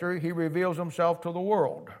ministry, he reveals himself to the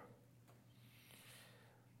world.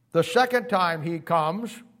 The second time he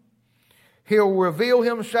comes, he'll reveal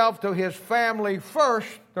himself to his family first,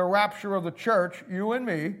 the rapture of the church, you and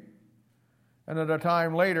me. And at a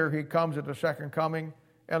time later, he comes at the second coming,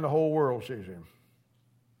 and the whole world sees him.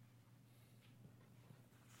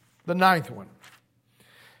 The ninth one.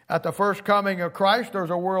 At the first coming of Christ, there's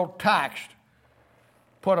a world tax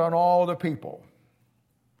put on all the people.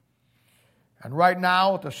 And right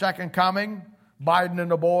now, at the second coming, Biden and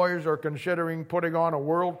the boys are considering putting on a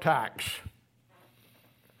world tax.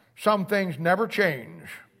 Some things never change.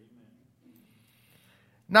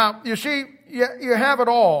 Now, you see, you have it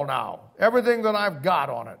all now. Everything that I've got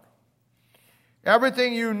on it.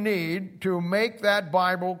 Everything you need to make that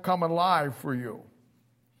Bible come alive for you.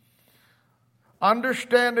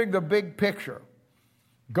 Understanding the big picture,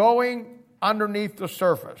 going underneath the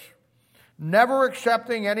surface, never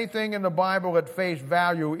accepting anything in the Bible at face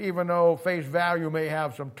value, even though face value may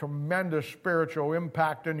have some tremendous spiritual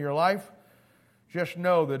impact in your life. Just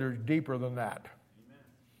know that it's deeper than that.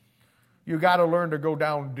 You got to learn to go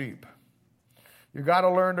down deep. You got to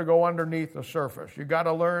learn to go underneath the surface. You got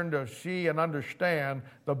to learn to see and understand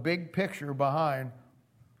the big picture behind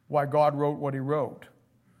why God wrote what he wrote.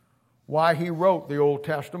 Why he wrote the Old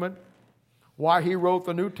Testament, why he wrote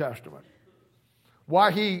the New Testament,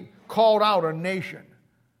 why he called out a nation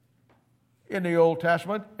in the Old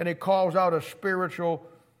Testament, and he calls out a spiritual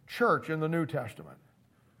church in the New Testament.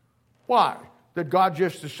 Why? Did God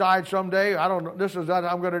just decide someday, I don't know, this is that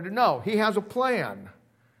I'm going to do? No, he has a plan.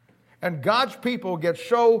 And God's people get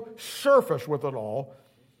so surface with it all,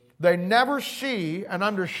 they never see and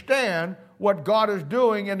understand what God is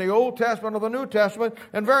doing in the Old Testament or the New Testament.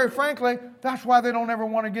 And very frankly, that's why they don't ever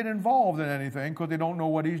want to get involved in anything, because they don't know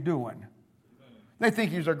what he's doing. They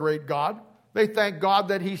think he's a great God. They thank God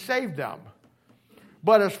that he saved them.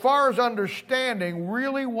 But as far as understanding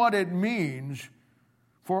really what it means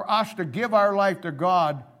for us to give our life to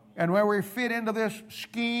God and where we fit into this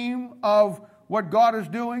scheme of what God is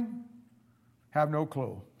doing, have no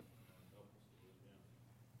clue.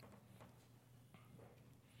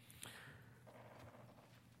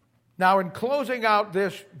 Now, in closing out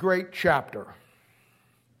this great chapter,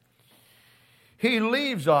 he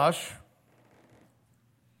leaves us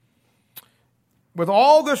with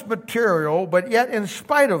all this material, but yet in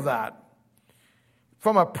spite of that,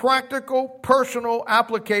 from a practical, personal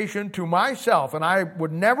application to myself, and I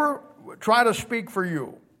would never try to speak for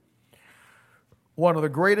you, one of the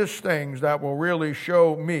greatest things that will really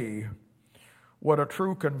show me what a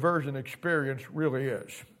true conversion experience really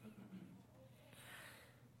is.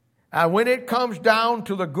 And when it comes down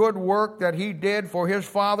to the good work that he did for his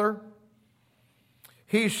Father,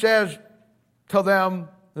 he says to them,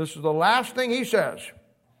 this is the last thing he says,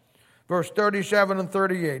 verse 37 and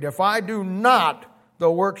 38, if I do not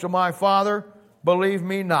the works of my Father, believe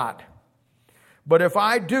me not. But if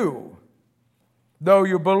I do, though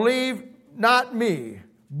you believe not me,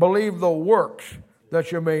 believe the works,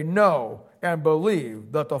 that you may know and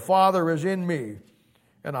believe that the Father is in me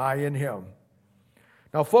and I in him.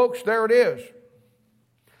 Now, folks, there it is.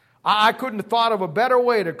 I couldn't have thought of a better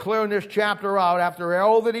way to clear this chapter out after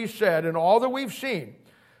all that he said and all that we've seen.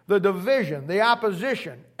 The division, the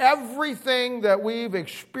opposition, everything that we've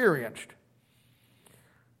experienced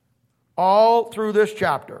all through this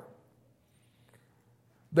chapter.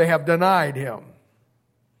 They have denied him.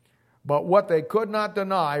 But what they could not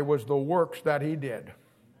deny was the works that he did.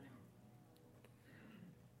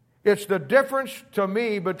 It's the difference to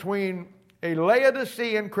me between a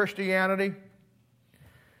Laodicean Christianity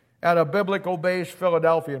and a biblical-based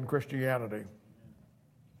Philadelphian Christianity.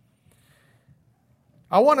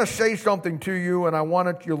 I want to say something to you, and I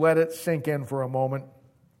want you to let it sink in for a moment.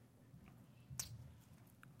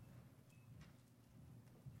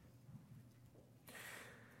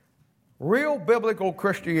 Real biblical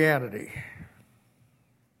Christianity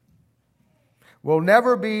will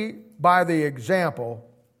never be by the example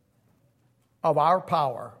of our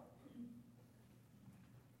power.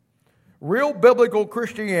 Real biblical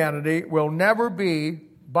Christianity will never be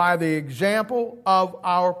by the example of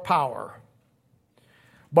our power.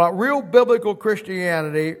 But real biblical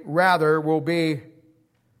Christianity, rather, will be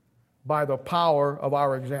by the power of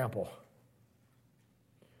our example.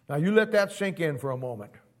 Now, you let that sink in for a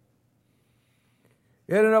moment.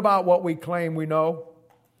 It isn't about what we claim we know.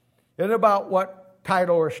 It isn't about what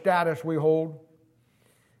title or status we hold.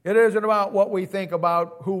 It isn't about what we think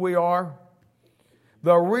about who we are.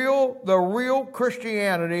 The real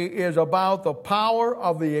Christianity is about the power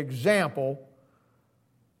of the example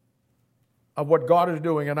of what God is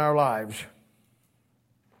doing in our lives.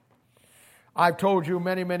 I've told you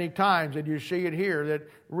many, many times, and you see it here, that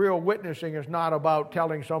real witnessing is not about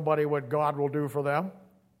telling somebody what God will do for them.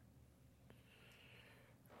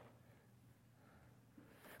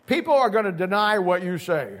 People are going to deny what you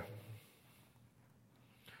say.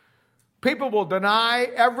 People will deny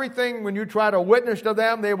everything when you try to witness to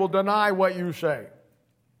them. They will deny what you say.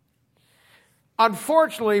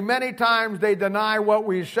 Unfortunately, many times they deny what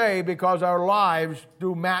we say because our lives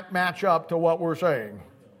do match up to what we're saying.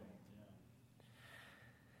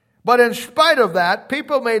 But in spite of that,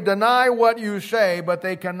 people may deny what you say, but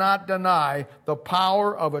they cannot deny the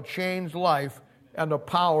power of a changed life and the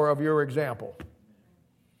power of your example.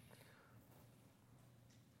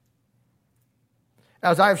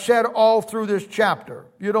 As I've said all through this chapter,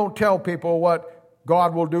 you don't tell people what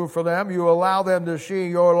God will do for them. You allow them to see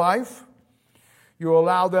your life. You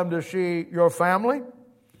allow them to see your family.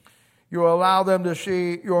 You allow them to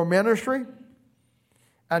see your ministry.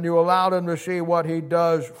 And you allow them to see what he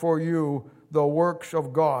does for you, the works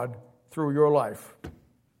of God through your life.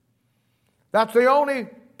 That's the only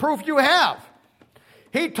proof you have.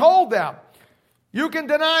 He told them, you can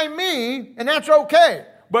deny me, and that's okay.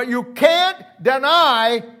 But you can't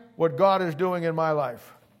deny what God is doing in my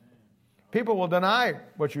life. People will deny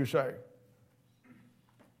what you say.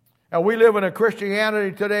 And we live in a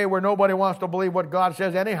Christianity today where nobody wants to believe what God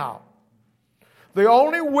says anyhow. The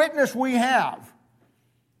only witness we have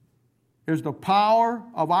is the power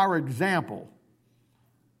of our example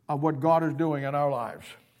of what God is doing in our lives.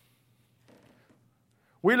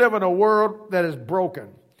 We live in a world that is broken.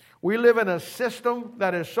 We live in a system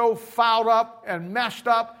that is so fouled up and messed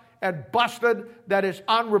up and busted that it's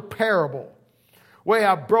unrepairable. We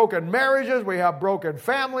have broken marriages, we have broken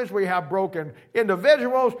families, we have broken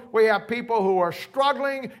individuals, we have people who are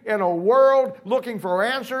struggling in a world looking for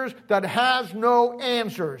answers that has no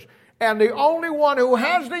answers. And the only one who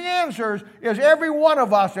has the answers is every one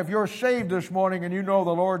of us, if you're saved this morning and you know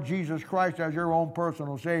the Lord Jesus Christ as your own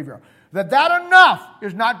personal Savior. That enough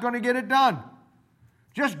is not going to get it done.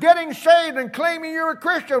 Just getting saved and claiming you're a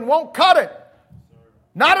Christian won't cut it.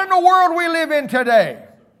 Not in the world we live in today.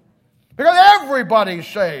 Because everybody's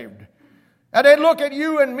saved. And they look at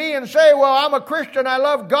you and me and say, well, I'm a Christian, I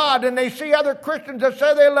love God. And they see other Christians that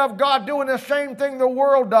say they love God doing the same thing the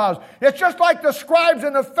world does. It's just like the scribes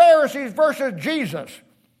and the Pharisees versus Jesus.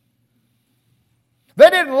 They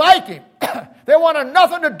didn't like him. They wanted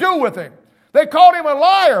nothing to do with him. They called him a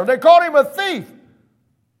liar. They called him a thief.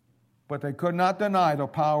 but they could not deny the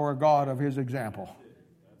power of God of his example.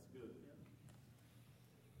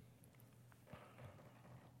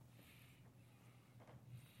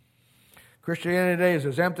 Christianity today is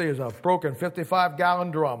as empty as a broken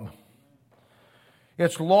 55-gallon drum.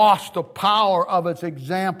 It's lost the power of its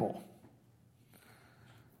example.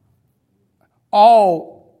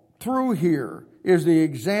 All through here is the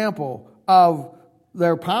example of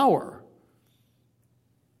their power.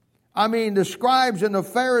 I mean, the scribes and the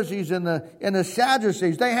Pharisees and the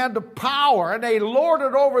Sadducees, they had the power and they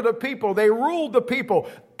lorded over the people. They ruled the people.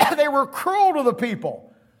 They were cruel to the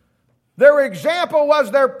people. Their example was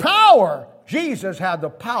their power. Jesus had the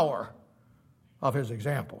power of his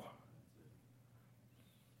example.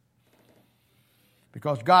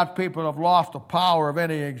 Because God's people have lost the power of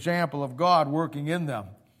any example of God working in them.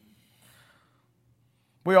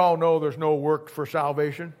 We all know there's no work for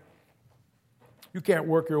salvation. You can't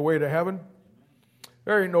work your way to heaven.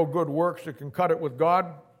 There ain't no good works that can cut it with God.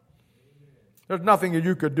 There's nothing that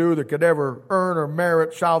you could do that could ever earn or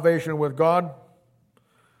merit salvation with God.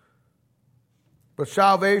 But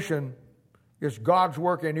salvation is God's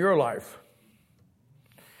work in your life.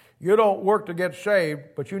 You don't work to get saved,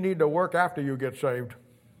 but you need to work after you get saved.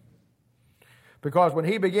 Because when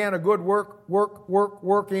he began a good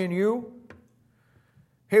work in you,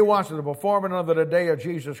 he wants to perform it unto the day of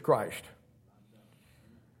Jesus Christ.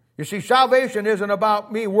 You see, salvation isn't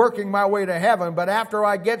about me working my way to heaven, but after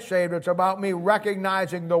I get saved, it's about me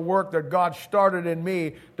recognizing the work that God started in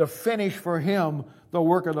me to finish for him the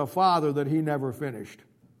work of the Father that he never finished.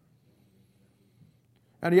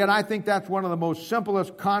 And yet I think that's one of the most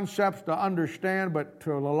simplest concepts to understand, but to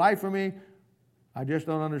the life of me, I just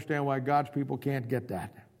don't understand why God's people can't get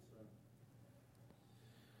that.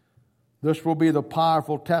 This will be the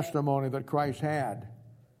powerful testimony that Christ had.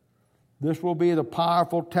 This will be the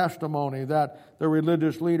powerful testimony that the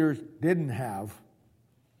religious leaders didn't have.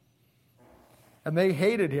 And they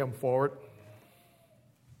hated him for it.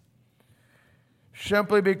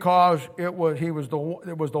 Simply because it was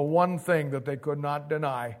the one thing that they could not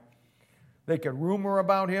deny. They could rumor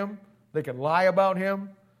about him. They could lie about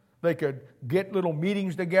him. They could get little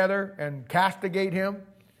meetings together and castigate him.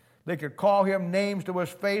 They could call him names to his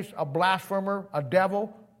face, a blasphemer, a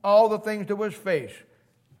devil, all the things to his face.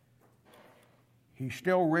 He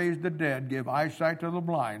still raised the dead, gave eyesight to the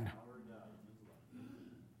blind,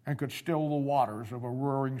 and could still the waters of a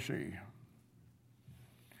roaring sea.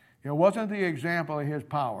 It wasn't the example of his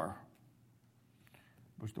power.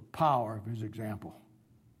 It was the power of his example.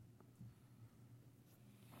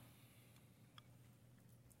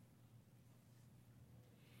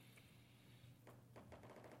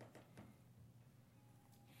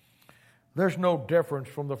 There's no difference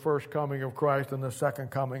from the first coming of Christ and the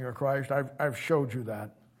second coming of Christ. I've showed you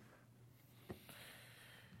that.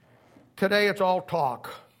 Today it's all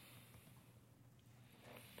talk.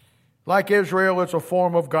 Like Israel, it's a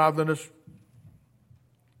form of godliness.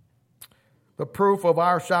 The proof of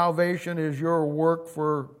our salvation is your work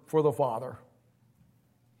for the Father.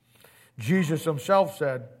 Jesus himself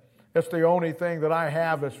said, it's the only thing that I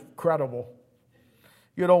have that's credible.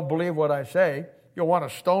 You don't believe what I say. You want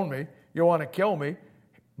to stone me. You want to kill me.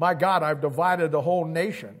 My God, I've divided the whole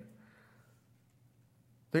nation.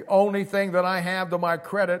 The only thing that I have to my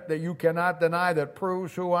credit that you cannot deny that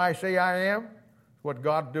proves who I say I am, what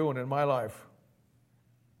God's doing in my life.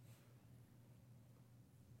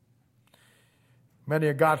 Many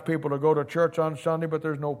of God's people to go to church on Sunday, but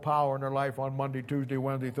there's no power in their life on Monday, Tuesday,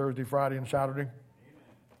 Wednesday, Thursday, Friday, and Saturday.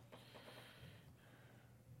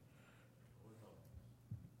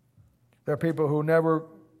 There are people who never,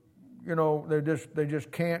 they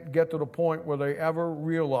just can't get to the point where they ever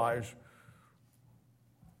realize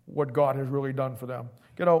what God has really done for them.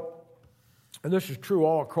 And this is true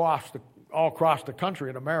all across the country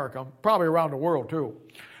in America, probably around the world too.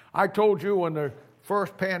 I told you when the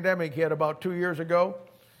first pandemic hit about 2 years ago,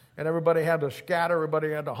 and everybody had to scatter,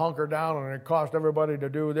 everybody had to hunker down, and it cost everybody to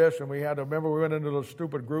do this, and we went into those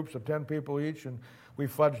stupid groups of 10 people each, and we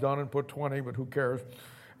fudged on and put 20, but who cares?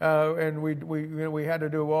 And we had to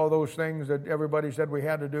do all those things that everybody said we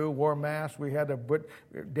had to do. Wore masks. We had to put.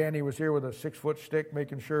 Danny was here with a 6-foot stick,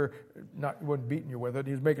 making sure he wasn't beating you with it.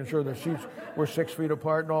 He was making sure the seats were 6 feet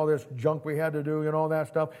apart and all this junk we had to do and all that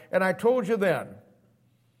stuff. And I told you then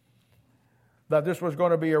that this was going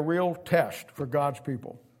to be a real test for God's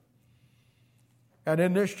people. And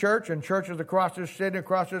in this church and churches across this city,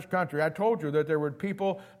 across this country, I told you that there were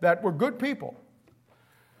people that were good people.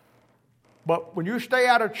 But when you stay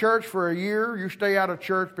out of church for a year, you stay out of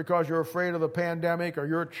church because you're afraid of the pandemic, or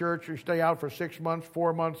you're at church, you stay out for 6 months,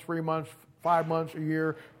 4 months, 3 months, 5 months, a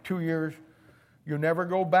year, 2 years, You never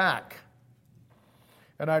go back.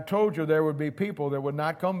 And I told you there would be people that would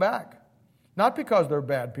not come back. Not because they're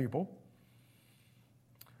bad people.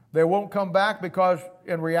 They won't come back because,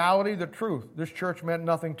 in reality, the truth, this church meant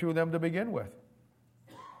nothing to them to begin with.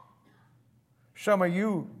 Some of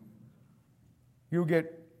you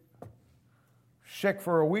get sick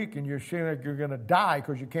for a week and you're seeing like you're going to die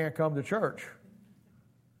because you can't come to church.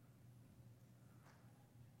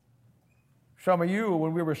 Some of you,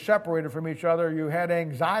 when we were separated from each other, you had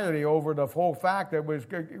anxiety over the whole fact that was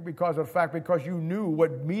because you knew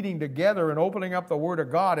what meeting together and opening up the Word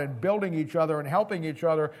of God and building each other and helping each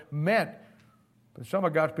other meant. But some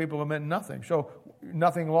of God's people have meant nothing. So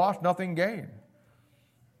nothing lost, nothing gained.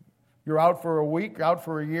 You're out for a week, out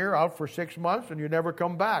for a year, out for 6 months, and you never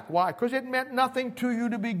come back. Why? Because it meant nothing to you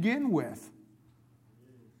to begin with.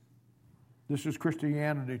 This is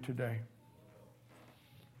Christianity today.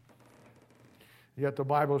 Yet the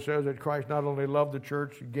Bible says that Christ not only loved the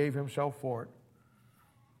church, He gave Himself for it.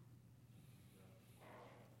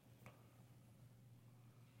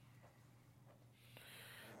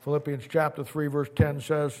 Philippians chapter 3 verse 10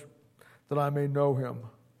 says that I may know Him,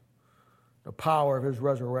 the power of His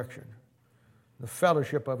resurrection, the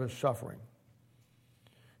fellowship of His suffering,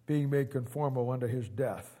 being made conformable unto His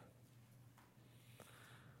death,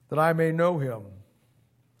 that I may know Him.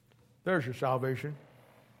 There's your salvation.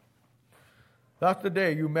 That's the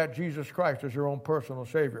day you met Jesus Christ as your own personal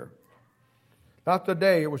Savior. That's the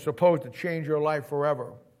day it was supposed to change your life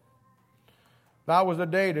forever. That was the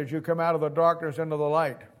day that you come out of the darkness into the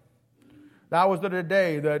light. That was the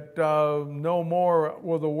day that no more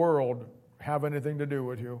will the world have anything to do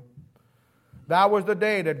with you. That was the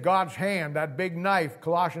day that God's hand, that big knife,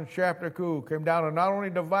 Colossians chapter 2, came down and not only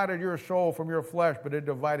divided your soul from your flesh, but it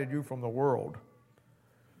divided you from the world.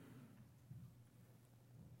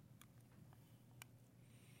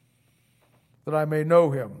 That I may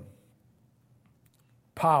know Him,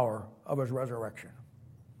 power of His resurrection.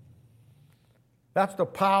 That's the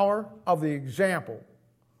power of the example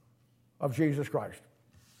of Jesus Christ.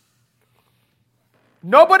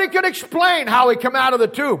 Nobody could explain how He came out of the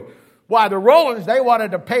tomb. Why, the Romans, they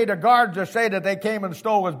wanted to pay the guards to say that they came and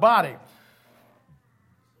stole His body.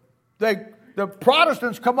 The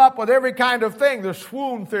Protestants come up with every kind of thing. The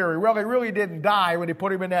swoon theory. Well, he really didn't die when He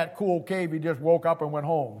put Him in that cool cave. He just woke up and went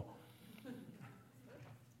home.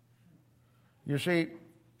 You see,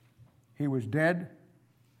 He was dead.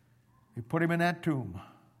 He put Him in that tomb.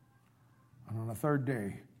 And on the third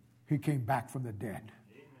day, He came back from the dead.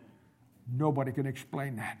 Amen. Nobody can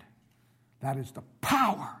explain that. That is the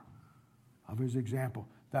power of His example.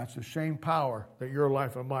 That's the same power that your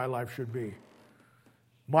life and my life should be.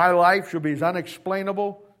 My life should be as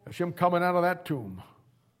unexplainable as Him coming out of that tomb.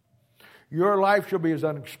 Your life should be as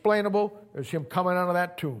unexplainable as Him coming out of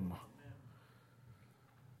that tomb.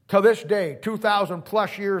 To this day, 2,000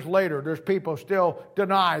 plus years later, there's people still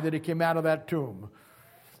deny that He came out of that tomb.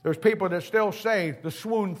 There's people that still say the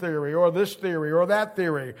swoon theory or this theory or that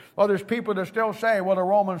theory. Or there's people that still say, well, the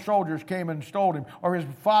Roman soldiers came and stole Him or His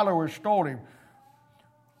followers stole Him.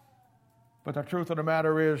 But the truth of the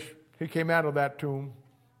matter is, He came out of that tomb.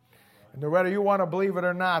 And whether you want to believe it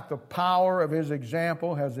or not, the power of His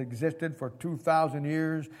example has existed for 2,000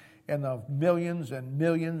 years. And the millions and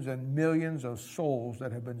millions and millions of souls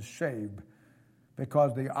that have been saved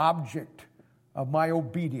because the object of my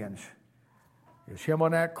obedience is Him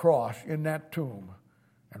on that cross, in that tomb,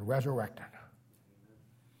 and resurrected.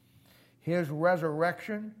 His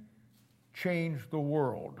resurrection changed the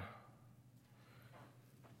world.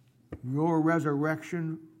 Your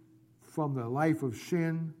resurrection from the life of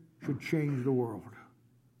sin should change the world.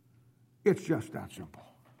 It's just that simple.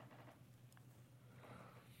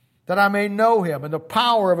 That I may know Him and the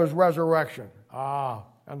power of His resurrection.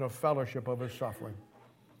 And the fellowship of His suffering.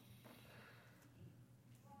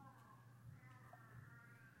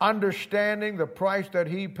 Understanding the price that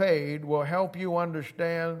He paid will help you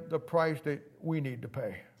understand the price that we need to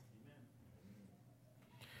pay.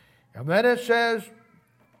 And then it says,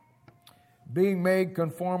 being made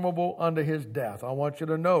conformable unto His death. I want you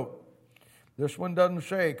to note, this one doesn't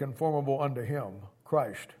say conformable unto Him,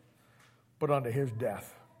 Christ, but unto His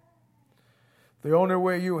death. The only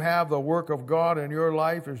way you have the work of God in your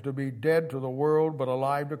life is to be dead to the world but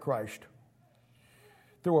alive to Christ.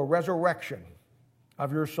 Through a resurrection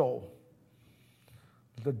of your soul.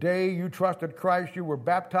 The day you trusted Christ, you were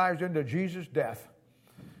baptized into Jesus' death.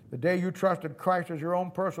 The day you trusted Christ as your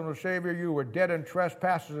own personal Savior, you were dead in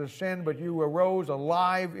trespasses and sin, but you arose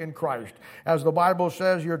alive in Christ. As the Bible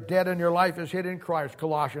says, you're dead and your life is hid in Christ,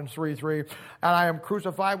 Colossians 3:3. And I am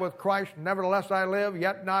crucified with Christ, nevertheless I live,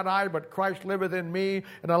 yet not I, but Christ liveth in me.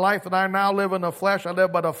 And the life that I now live in the flesh, I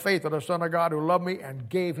live by the faith of the Son of God who loved me and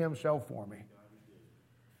gave himself for me.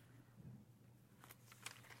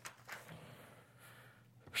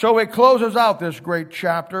 So it closes out this great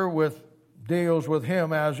chapter deals with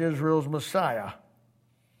him as Israel's Messiah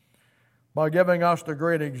by giving us the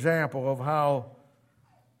great example of how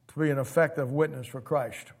to be an effective witness for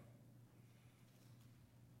Christ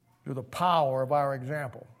through the power of our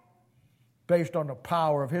example, based on the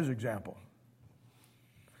power of his example.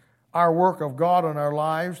 Our work of God in our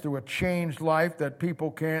lives through a changed life that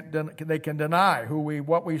people can deny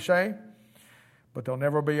what we say, but they'll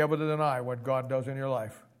never be able to deny what God does in your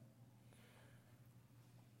life.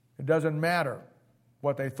 It doesn't matter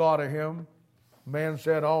what they thought of him. Man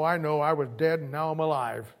said, oh, I know I was dead and now I'm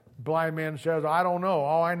alive. Blind man says, I don't know.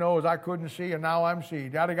 All I know is I couldn't see and now I'm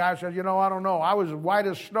seeing. The other guy says, I don't know. I was as white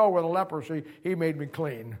as snow with a leprosy. He made me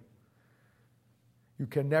clean. You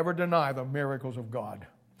can never deny the miracles of God.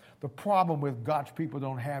 The problem with God's people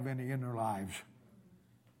don't have any in their lives.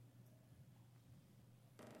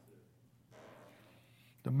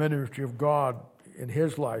 The ministry of God in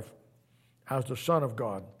his life as the Son of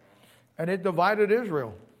God. And it divided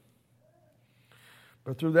Israel.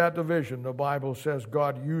 But through that division, the Bible says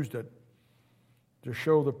God used it to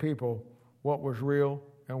show the people what was real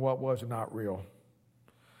and what was not real.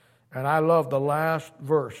 And I love the last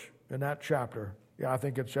verse in that chapter. Yeah, I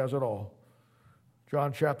think it says it all.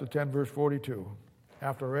 John chapter 10, verse 42.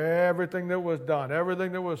 After everything that was done,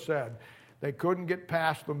 everything that was said, they couldn't get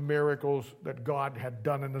past the miracles that God had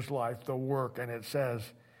done in his life, the work, and it says,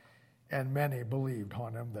 and many believed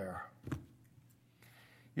on him there.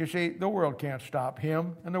 You see, the world can't stop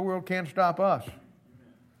him, and the world can't stop us.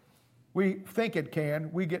 We think it can.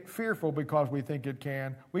 We get fearful because we think it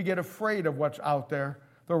can. We get afraid of what's out there,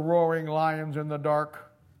 the roaring lions in the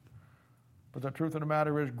dark. But the truth of the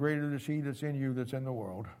matter is, greater is he that's in you that's in the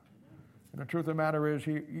world. And the truth of the matter is,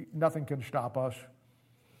 nothing can stop us.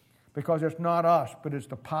 Because it's not us, but it's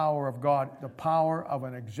the power of God, the power of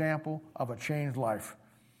an example of a changed life.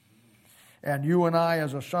 And you and I,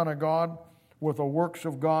 as a son of God, with the works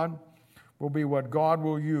of God, will be what God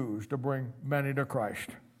will use to bring many to Christ.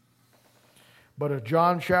 But as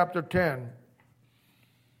John chapter 10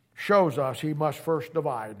 shows us, he must first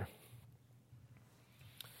divide.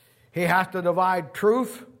 He has to divide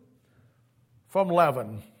truth from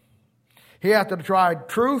leaven. He has to divide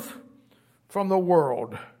truth from the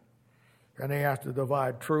world. And he has to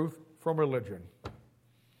divide truth from religion.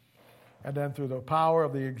 And then through the power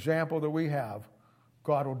of the example that we have,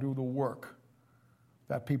 God will do the work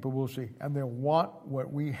that people will see. And they'll want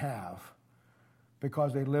what we have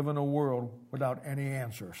because they live in a world without any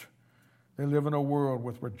answers. They live in a world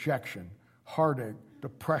with rejection, heartache,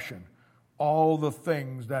 depression, all the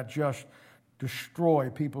things that just destroy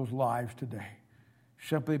people's lives today.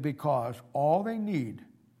 Simply because all they need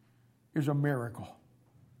is a miracle.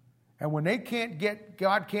 And when they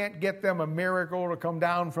God can't get them a miracle to come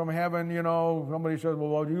down from heaven, somebody says,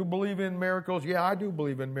 well, do you believe in miracles? Yeah, I do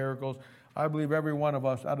believe in miracles. I believe every one of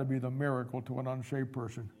us ought to be the miracle to an unsaved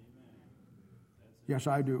person. Yes,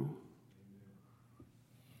 I do.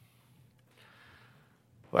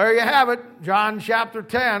 There you have it, John chapter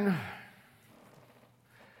 10.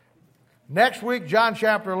 Next week, John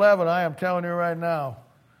chapter 11, I am telling you right now,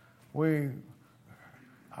 I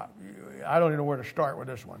don't even know where to start with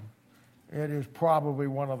this one. It is probably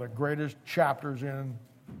one of the greatest chapters in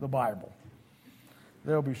the Bible.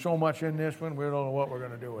 There'll be so much in this one, we don't know what we're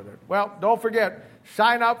going to do with it. Well, don't forget,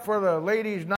 sign up for the ladies' night.